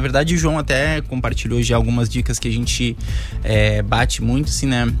 Na verdade, o João até compartilhou já algumas dicas que a gente bate muito, assim,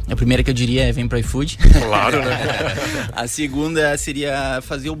 né? A primeira que eu diria é vem pro iFood. Claro, né? A segunda seria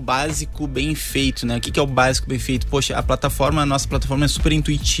fazer o básico bem feito, né? O que é o básico bem feito? Poxa, a nossa plataforma é super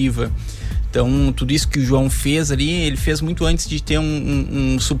intuitiva. Então, tudo isso que o João fez ali, ele fez muito antes de ter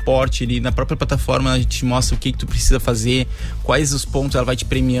um suporte ali. Na própria plataforma, a gente mostra o que tu precisa fazer, quais os pontos, ela vai te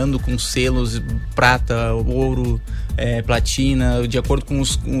premiando com selos, prata, ouro, platina, de acordo com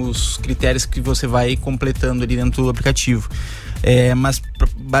os critérios que você vai completando ali dentro do aplicativo. Mas,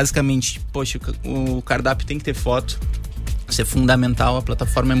 basicamente, poxa, o cardápio tem que ter foto. Isso é fundamental, a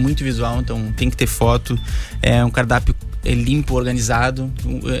plataforma é muito visual, então tem que ter foto. É um cardápio limpo, organizado.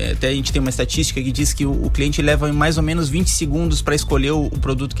 Até a gente tem uma estatística que diz que o cliente leva mais ou menos 20 segundos para escolher o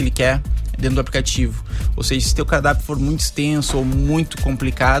produto que ele quer dentro do aplicativo. Ou seja, se teu cardápio for muito extenso ou muito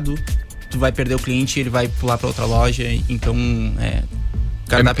complicado, tu vai perder o cliente e ele vai pular para outra loja. Então,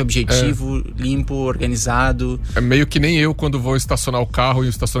 cardápio objetivo, limpo, organizado. É meio que nem eu quando vou estacionar o carro e o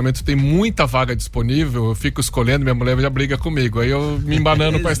estacionamento tem muita vaga disponível, eu fico escolhendo, minha mulher já briga comigo. Aí eu me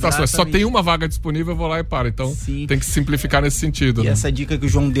embanando pra estacionar. Só tem uma vaga disponível, eu vou lá e paro. Então tem que simplificar nesse sentido. E essa dica que o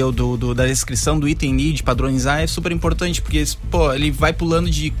João deu da descrição do item ali, de padronizar, é super importante, porque ele vai pulando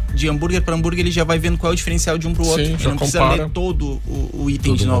de hambúrguer para hambúrguer, ele já vai vendo qual é o diferencial de um pro outro. Ele não precisa ler todo o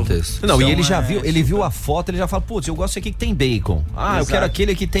item de novo. Não, então, e ele já viu, ele viu a foto, ele já fala, putz, eu gosto aqui que tem bacon. Eu quero aquele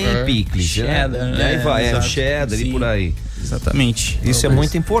que tem picles, cheddar, né? Aí vai, o cheddar e por aí. Exatamente. Isso é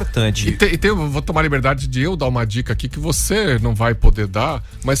muito importante. Vou tomar liberdade de eu dar uma dica aqui que você não vai poder dar,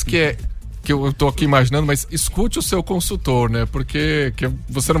 mas que eu tô aqui imaginando, mas escute o seu consultor, né? Porque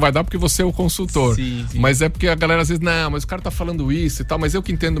você não vai dar porque você é o consultor. Sim. Mas é porque a galera às vezes, não, mas o cara tá falando isso e tal, mas eu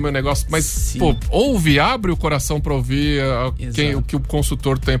que entendo o meu negócio. Mas, ouve, abre o coração pra ouvir o que o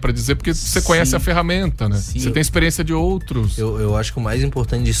consultor tem pra dizer, porque você conhece a ferramenta, né? Sim. Você tem experiência de outros. Eu acho que o mais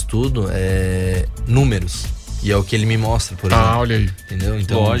importante disso tudo é números. E é o que ele me mostra, por exemplo. Olha aí. Entendeu?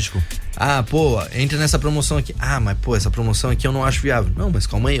 Então, lógico. Entra nessa promoção aqui. Mas essa promoção aqui eu não acho viável. Não, mas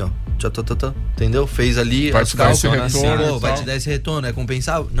calma aí, ó. Entendeu? Fez ali, vai te dar esse retorno. Vai te dar esse retorno. É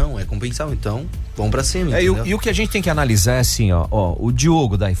compensável? Não, é compensável. Então, vamos pra cima. E o que a gente tem que analisar é assim, ó. O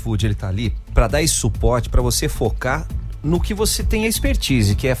Diogo da iFood, ele tá ali pra dar esse suporte, pra você focar no que você tem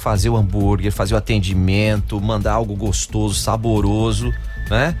expertise, que é fazer o hambúrguer, fazer o atendimento, mandar algo gostoso, saboroso,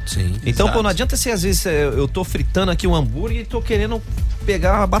 né? Sim. Então, não adianta ser, às vezes, eu tô fritando aqui um hambúrguer e tô querendo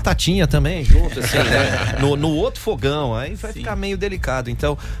pegar uma batatinha também junto, assim, né? no outro fogão, aí vai ficar meio delicado.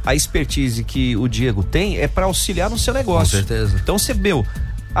 Então, a expertise que o Diego tem é para auxiliar no seu negócio. Com certeza. Então, você,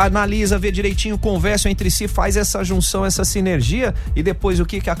 analisa, vê direitinho, conversa entre si, faz essa junção, essa sinergia, e depois o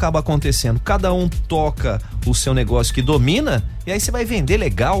que acaba acontecendo? Cada um toca o seu negócio que domina, e aí você vai vender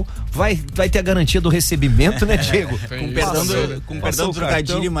legal, vai ter a garantia do recebimento, né, Diego? Com perdão do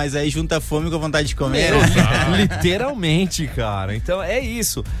trocadilho, mas aí junta a fome com a vontade de comer. Literalmente, cara. Então é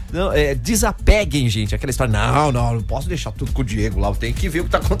isso. Desapeguem, gente. Aquela história, não posso deixar tudo com o Diego lá, eu tenho que ver o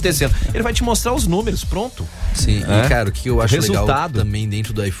que tá acontecendo. Ele vai te mostrar os números, pronto. Sim, e cara, o que eu acho legal também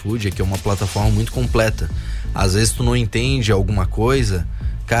dentro do iFood é que é uma plataforma muito completa. Às vezes tu não entende alguma coisa,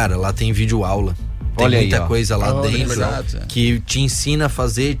 cara, lá tem vídeo aula. Tem muita coisa lá dentro que te ensina a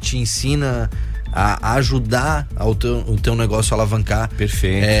fazer, te ensina a ajudar o teu negócio a alavancar.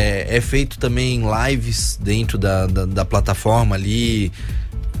 Perfeito. É feito também lives dentro da plataforma ali,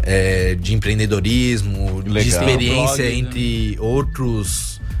 de empreendedorismo, de experiência entre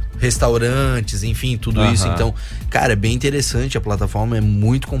outros restaurantes, enfim, tudo isso. Então, cara, é bem interessante, a plataforma é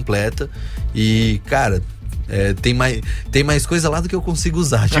muito completa e, cara, tem mais coisa lá do que eu consigo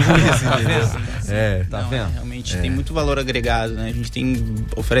usar, tipo isso, entendeu? Tá vendo? Realmente tem muito valor agregado, né? A gente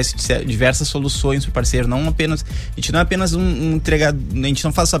oferece diversas soluções pro parceiro, a gente não é apenas um entregador, a gente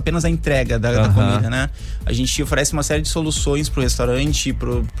não faz só apenas a entrega da comida, né? A gente oferece uma série de soluções pro restaurante,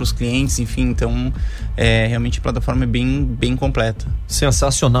 pros clientes, enfim, então realmente a plataforma é bem completa.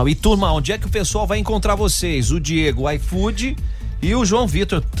 Sensacional. E turma, onde é que o pessoal vai encontrar vocês? O Diego, o iFood e o João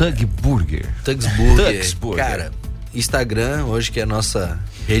Victor, Tugs Burger. Cara, Instagram, hoje que é a nossa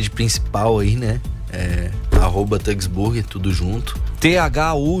rede principal aí, né? @tugsburger, tudo junto.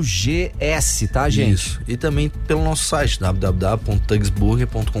 THUGS, tá, gente? Isso. E também pelo nosso site,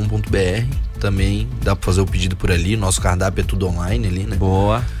 www.tugsburger.com.br. Também dá pra fazer o pedido por ali. Nosso cardápio é tudo online ali, né?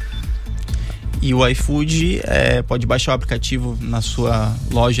 Boa. E o iFood pode baixar o aplicativo na sua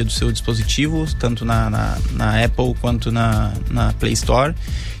loja do seu dispositivo, tanto na Apple quanto na Play Store.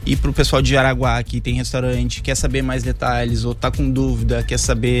 E pro pessoal de Jaraguá que tem restaurante, quer saber mais detalhes ou tá com dúvida, quer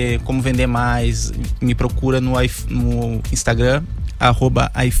saber como vender mais, me procura no Instagram,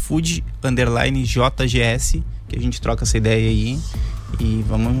 @iFood_JGS, que a gente troca essa ideia aí. E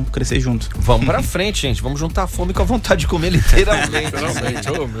vamos crescer junto. Vamos pra frente, gente. Vamos juntar a fome com a vontade de comer, literalmente.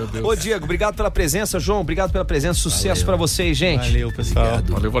 Oh, meu Deus. Ô, Diego, obrigado pela presença. João, obrigado pela presença. Sucesso pra vocês, gente. Valeu, pessoal.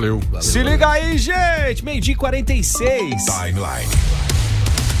 Obrigado. Valeu. Se liga aí, gente. 12:46. Timeline.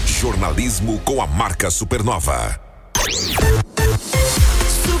 Jornalismo com a marca Supernova.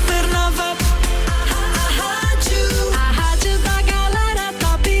 Supernova, a rádio da galera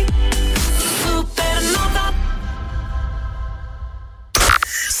top. Supernova.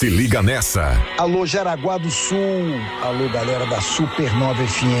 Se liga nessa. Alô, Jaraguá do Sul. Alô, galera da Supernova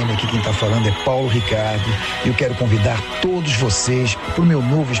FM. Aqui quem tá falando é Paulo Ricardo. E eu quero convidar todos vocês pro meu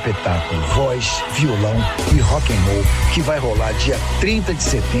novo espetáculo Voz, Violão e Rock and Roll, que vai rolar dia 30 de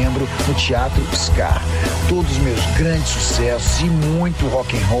setembro no Teatro Scar. Todos os meus grandes sucessos e muito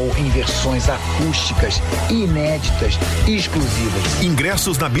rock and roll em versões acústicas, inéditas e exclusivas.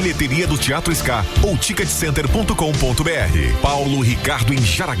 Ingressos na bilheteria do Teatro Scar ou ticketcenter.com.br. Paulo Ricardo em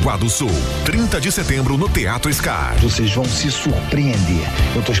Jaraguá do Sul. 30 de setembro no Teatro Scar. Vocês vão se surpreender.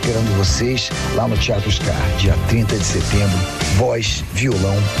 Eu tô esperando vocês lá no Teatro Scar, dia 30 de setembro. Voz,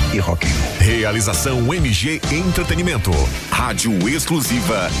 violão e rock and roll. Realização MG Entretenimento. Rádio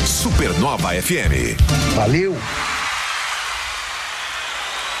exclusiva Supernova FM. Valeu!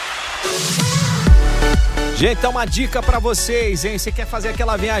 Gente, então uma dica pra vocês, hein? Você quer fazer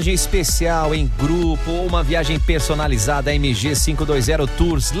aquela viagem especial em grupo ou uma viagem personalizada, a MG 520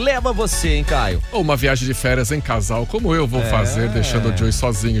 Tours leva você, hein, Caio? Ou uma viagem de férias em casal, como eu vou fazer, deixando o Joey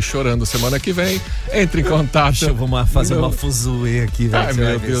sozinho, chorando semana que vem. Entre em contato. Deixa eu fazer uma fuzuê aqui, velho. Ai,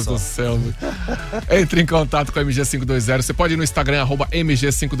 meu Deus do céu. Entre em contato com a MG 520. Você pode ir no Instagram,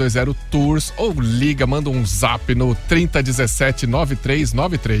 @MG520 Tours, ou liga, manda um zap no 3017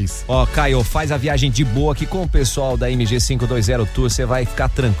 9393. Ó, Caio, faz a viagem de boa aqui com o pessoal da MG 520 Tour, você vai ficar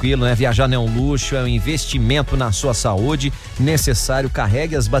tranquilo, né? Viajar não é um luxo, é um investimento na sua saúde necessário.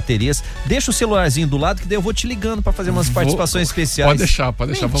 Carregue as baterias, deixa o celularzinho do lado que daí eu vou te ligando pra fazer umas participações especiais. Pode deixar,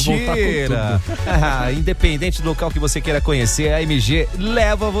 vou voltar com tudo. Independente do local que você queira conhecer, a MG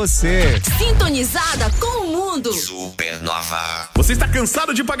leva você. Sintonizada com o mundo. Supernova. Você está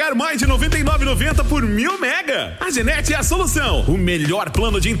cansado de pagar mais de R$ 99,90 por 1000 mega? A Genet é a solução. O melhor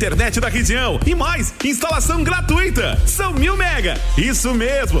plano de internet da região. E mais, instalação gratuita. São 1000 mega. Isso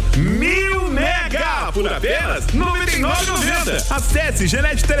mesmo, 1000 mega por apenas R$ 99,90. Acesse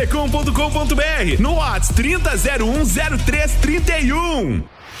genettelecom.com.br no WhatsApp 30010331.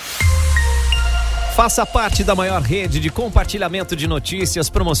 Faça parte da maior rede de compartilhamento de notícias,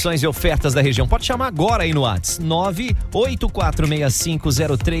 promoções e ofertas da região. Pode chamar agora aí no WhatsApp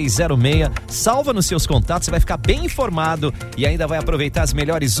 984650306. Salva nos seus contatos, você vai ficar bem informado e ainda vai aproveitar as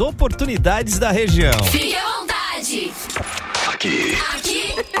melhores oportunidades da região. Fique à vontade.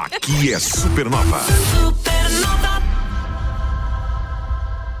 Aqui é Supernova. Supernova.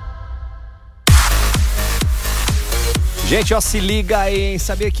 Gente, ó, se liga aí, hein?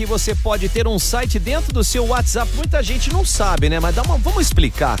 Sabia que você pode ter um site dentro do seu WhatsApp? Muita gente não sabe, né? Mas vamos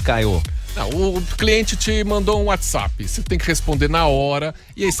explicar, Caio. Não, o cliente te mandou um WhatsApp, você tem que responder na hora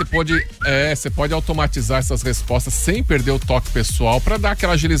e aí você pode automatizar essas respostas sem perder o toque pessoal para dar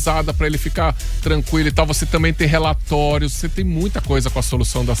aquela agilizada, para ele ficar tranquilo e tal. Você também tem relatórios, você tem muita coisa com a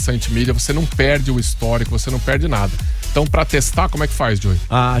solução da Saint Media, você não perde o histórico, você não perde nada. Então, para testar, como é que faz, Joey?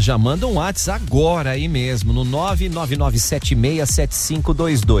 Já manda um WhatsApp agora aí mesmo, no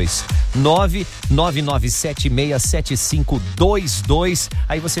 999767522. 999767522.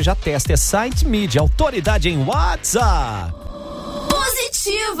 Aí você já testa, é Saint Media, autoridade em WhatsApp.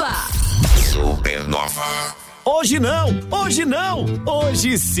 Positiva. Supernova. Hoje não,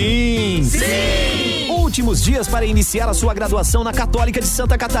 hoje sim. Sim! Últimos dias para iniciar a sua graduação na Católica de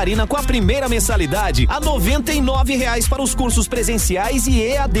Santa Catarina com a primeira mensalidade a R$ 99,00 para os cursos presenciais e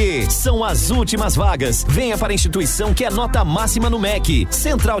EAD. São as últimas vagas. Venha para a instituição que é nota máxima no MEC.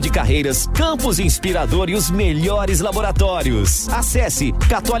 Central de Carreiras, campus inspirador e os melhores laboratórios. Acesse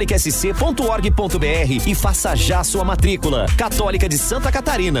catolicasc.org.br e faça já sua matrícula. Católica de Santa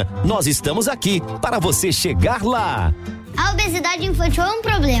Catarina. Nós estamos aqui para você chegar lá. A obesidade infantil é um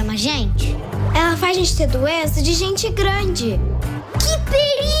problema, gente. Ela faz a gente ter doença de gente grande. Que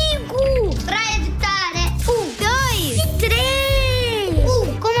perigo! Pra evitar 1, 2 e 3.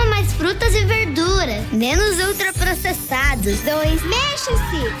 Coma mais frutas e verduras. Menos ultraprocessados. 2,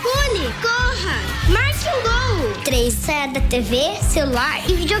 mexa-se, pule, corra, marque um gol. 3, saia da TV, celular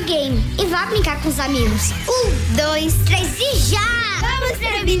e videogame e vá brincar com os amigos. 1, 2, 3 e já! Vamos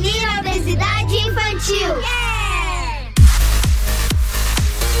prevenir a obesidade infantil.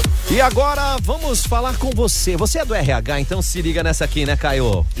 E agora vamos falar com você. Você é do RH, então se liga nessa aqui, né,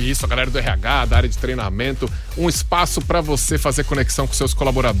 Caio? Isso, a galera do RH, da área de treinamento, um espaço para você fazer conexão com seus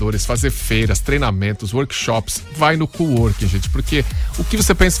colaboradores, fazer feiras, treinamentos, workshops. Vai no coworking, gente, porque o que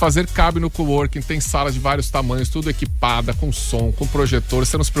você pensa fazer cabe no coworking. Tem salas de vários tamanhos, tudo equipada, com som, com projetor.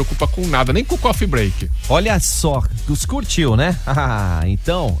 Você não se preocupa com nada, nem com coffee break. Olha só, curtiu, né?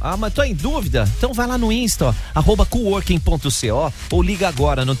 Então, mas tô em dúvida? Então vai lá no Insta, ó, @coworking.co ou liga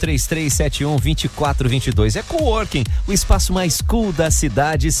agora no 3371-2422. É Coworking, o espaço mais cool da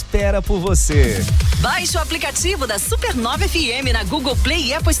cidade espera por você. Baixe o aplicativo da Supernova FM na Google Play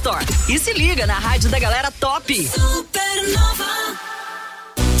e Apple Store. E se liga na rádio da galera top. Supernova.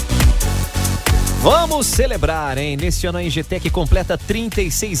 Vamos celebrar, hein? Neste ano a Engetec completa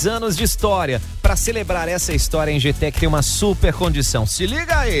 36 anos de história. Para celebrar essa história, a Engetec tem uma super condição. Se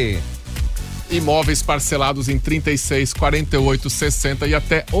liga aí! Imóveis parcelados em 36, 48, 60 e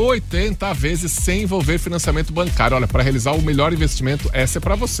até 80 vezes sem envolver financiamento bancário. Olha, para realizar o melhor investimento, essa é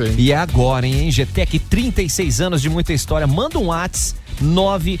para você. Hein? E é agora, hein? Engetec, 36 anos de muita história. Manda um WhatsApp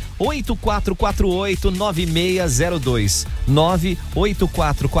 98448-9602.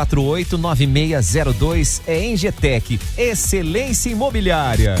 98448-9602. É Engetec, excelência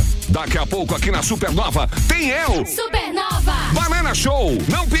imobiliária. Daqui a pouco aqui na Supernova tem eu. Supernova. Banana Show,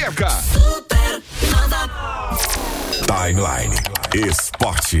 não perca. Timeline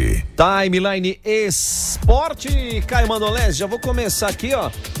Esporte. Timeline Esporte. Caio Mandolesi, já vou começar aqui, ó,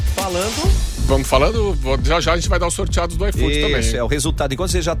 falando. Vamos falando, já a gente vai dar os sorteados do iFood também. Isso, é o resultado.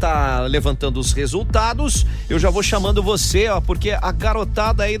 Enquanto você já tá levantando os resultados, eu já vou chamando você, ó, porque a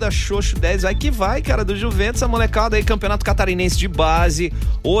garotada aí da Xoxo 10 vai que vai, cara, do Juventus, a molecada aí, Campeonato Catarinense de Base.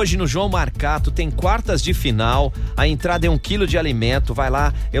 Hoje no João Marcato tem quartas de final, a entrada é 1 quilo de alimento, vai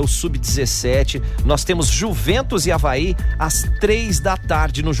lá, é o Sub-17. Nós temos Juventus e Avaí às 3 da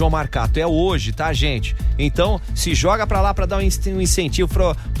tarde no João Marcato. É hoje, tá, gente? Então, se joga pra lá pra dar um incentivo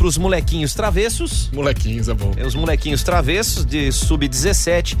pros molequinhos travessos. Molequinhos, é bom. É os molequinhos travessos de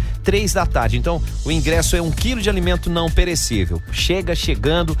Sub-17, 3 da tarde. Então, o ingresso é 1 quilo de alimento não perecível.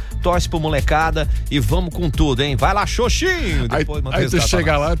 Chegando, torce pro molecada e vamos com tudo, hein? Vai lá, Xoxinho! Aí tu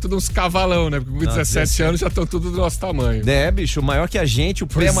chega lá, é tudo uns cavalão, né? Porque com 17 anos já estão tudo do nosso tamanho. É, bicho, maior que a gente, o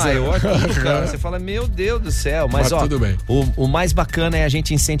pé maior, tudo, cara. Você fala, meu Deus do céu. Mas ó, tudo bem. O mais bacana é a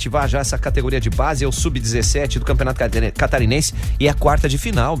gente incentivar já essa categoria de base, é o Sub-17 do Campeonato Catarinense e é a quarta de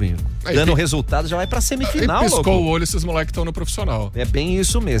final, meu. Dando resultado, já vai pra semifinal, piscou louco. O olho, esses moleques estão no profissional. É bem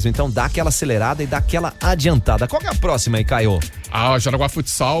isso mesmo, então dá aquela acelerada e dá aquela adiantada. Qual que é a próxima aí, Caio? A Jaraguá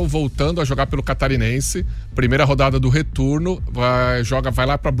Futsal voltando a jogar pelo Catarinense, primeira rodada do retorno, vai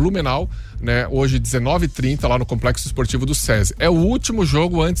lá pra Blumenau, né? Hoje 19h30 lá no Complexo Esportivo do SESI. É o último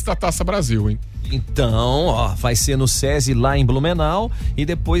jogo antes da Taça Brasil, hein? Então, ó, vai ser no SESI lá em Blumenau e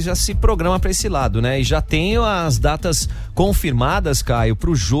depois já se programa pra esse lado, né? E já tem as datas confirmadas, Caio,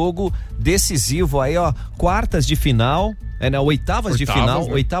 pro jogo decisivo aí, ó, quartas de final. Oitavas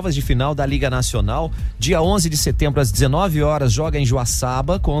de final da Liga Nacional, dia 11 de setembro às 19 horas, joga em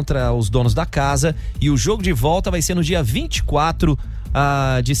Joaçaba contra os donos da casa e o jogo de volta vai ser no dia 24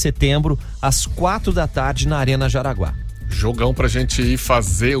 de setembro às 4 da tarde na Arena Jaraguá. Jogão pra gente ir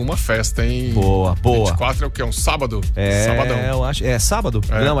fazer uma festa, hein? Boa. 24 é o quê? Um sábado? Sabadão. Eu acho. É sábado?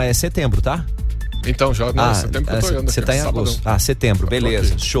 É. Não, é setembro, tá? Então, já setembro que eu tô olhando. Você tá em agosto. Setembro,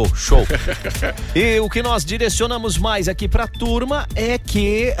 beleza. Show. E o que nós direcionamos mais aqui pra turma é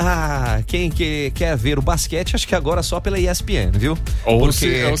que quem quer ver o basquete, acho que agora só pela ESPN, viu? Ou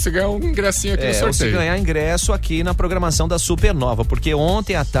se ganhar um ingressinho aqui no sorteio. Ou se ganhar ingresso aqui na programação da Supernova, porque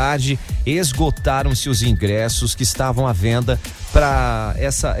ontem à tarde esgotaram-se os ingressos que estavam à venda para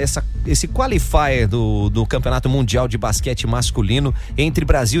esse qualifier do Campeonato Mundial de Basquete Masculino entre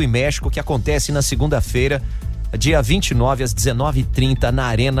Brasil e México, que acontece na segunda-feira, dia 29 às 19h30 na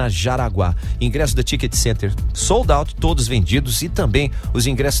Arena Jaraguá. Ingresso da Ticket Center sold out, todos vendidos, e também os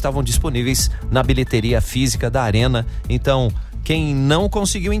ingressos estavam disponíveis na bilheteria física da Arena. Então, quem não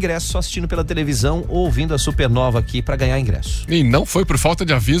conseguiu ingresso, só assistindo pela televisão ou ouvindo a Supernova aqui para ganhar ingresso. E não foi por falta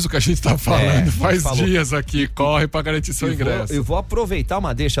de aviso que a gente tá falando. Faz dias aqui, corre para garantir seu ingresso. Eu vou aproveitar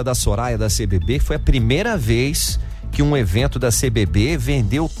uma deixa da Soraya da CBB, que foi a primeira vez que um evento da CBB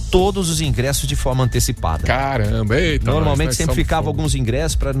vendeu todos os ingressos de forma antecipada. Caramba, eita. Normalmente sempre ficava alguns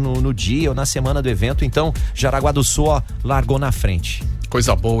ingressos para no dia ou na semana do evento, então Jaraguá do Sul largou na frente.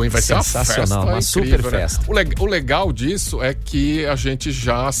 Coisa boa, hein? Vai ser uma festa uma incrível, super festa. Né? O legal disso é que a gente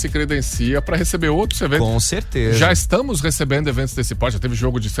já se credencia para receber outros eventos. Com certeza. Já estamos recebendo eventos desse porte, já teve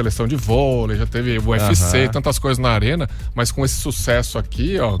jogo de seleção de vôlei, já teve o UFC, tantas coisas na arena, mas com esse sucesso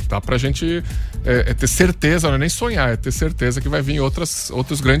aqui, ó, dá pra gente ter certeza, não é nem sonhar, é ter certeza que vai vir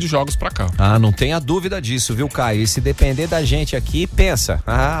outros grandes jogos pra cá. Ah, não tenha dúvida disso, viu, Caio? E se depender da gente aqui, pensa,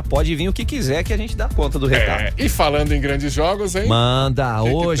 pode vir o que quiser que a gente dá conta do recado. E falando em grandes jogos, hein? Manda,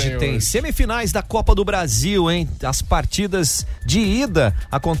 hoje tem semifinais da Copa do Brasil, hein? As partidas de ida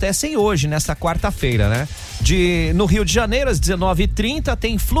acontecem hoje, nesta quarta-feira, né? No Rio de Janeiro, às 19h30,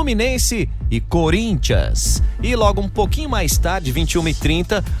 tem Fluminense e Corinthians. E logo um pouquinho mais tarde,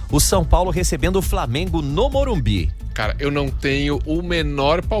 21h30, o São Paulo recebendo o Flamengo no Morumbi. Cara, eu não tenho o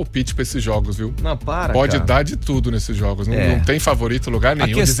menor palpite pra esses jogos, viu? Não, para, Pode cara. dar de tudo nesses jogos. Não tem favorito em lugar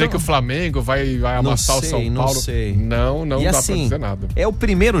nenhum. Dizer que o Flamengo vai amassar o São Paulo. Não sei. Não e dá assim, pra dizer nada. É o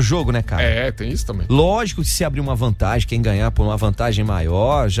primeiro jogo, né, cara? Tem isso também. Lógico que se abrir uma vantagem, quem ganhar por uma vantagem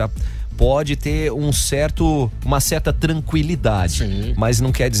maior, já pode ter uma certa tranquilidade. Sim. Mas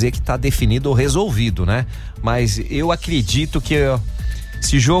não quer dizer que está definido ou resolvido, né? Mas eu acredito que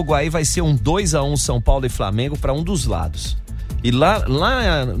esse jogo aí vai ser um 2-1 São Paulo e Flamengo para um dos lados. E lá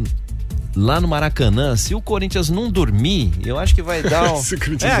no Maracanã, se o Corinthians não dormir, eu acho que vai dar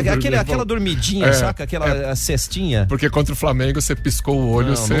aquela dormidinha, saca? Aquela cestinha. Porque contra o Flamengo você piscou o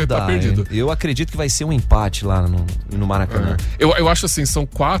olho, você tá perdido. Eu acredito que vai ser um empate lá no Maracanã. Eu acho assim, são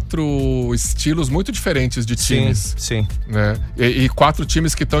 4 estilos muito diferentes de times. Sim. Né? E 4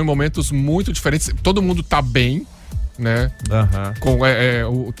 times que estão em momentos muito diferentes. Todo mundo tá bem, né? Com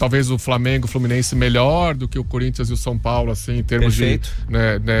talvez o Flamengo, o Fluminense melhor do que o Corinthians e o São Paulo, assim, em termos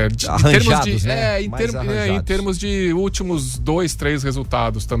arranjados, em termos de últimos 2, 3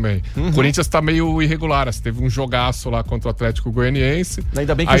 resultados também. O Corinthians tá meio irregular, teve um jogaço lá contra o Atlético Goianiense.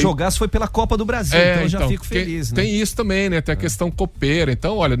 Ainda bem que o jogaço foi pela Copa do Brasil, então eu já fico feliz, né? Tem isso também, né? Tem a questão copeira.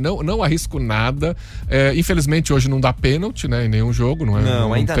 Então, olha, não arrisco nada. Infelizmente hoje não dá pênalti, né? Em nenhum jogo,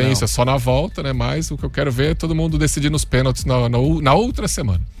 não ainda tem não. isso, é só na volta, né? Mas o que eu quero ver é todo mundo decidir nos pênaltis na outra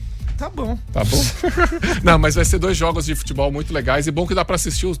semana. Tá bom. Não, mas vai ser 2 jogos de futebol muito legais e bom que dá pra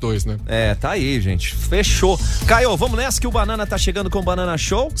assistir os 2, né? Tá aí, gente. Fechou. Caio, vamos nessa que o Banana tá chegando com o Banana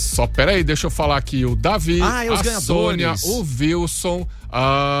Show? Só pera aí, deixa eu falar aqui. O Davi, a Sônia, o Wilson,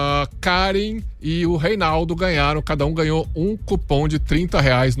 a Karen e o Reinaldo ganharam. Cada um ganhou um cupom de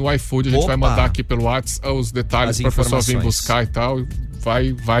R$30 no iFood. A gente vai mandar aqui pelo WhatsApp os detalhes pra pessoa vir buscar e tal.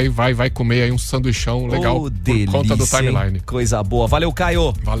 Vai comer aí um sanduichão legal por delícia, conta do timeline. Coisa boa. Valeu,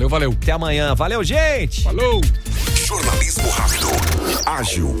 Caio. Valeu. Até amanhã. Valeu, gente. Falou. Jornalismo rápido,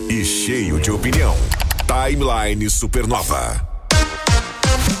 ágil e cheio de opinião. Timeline Supernova.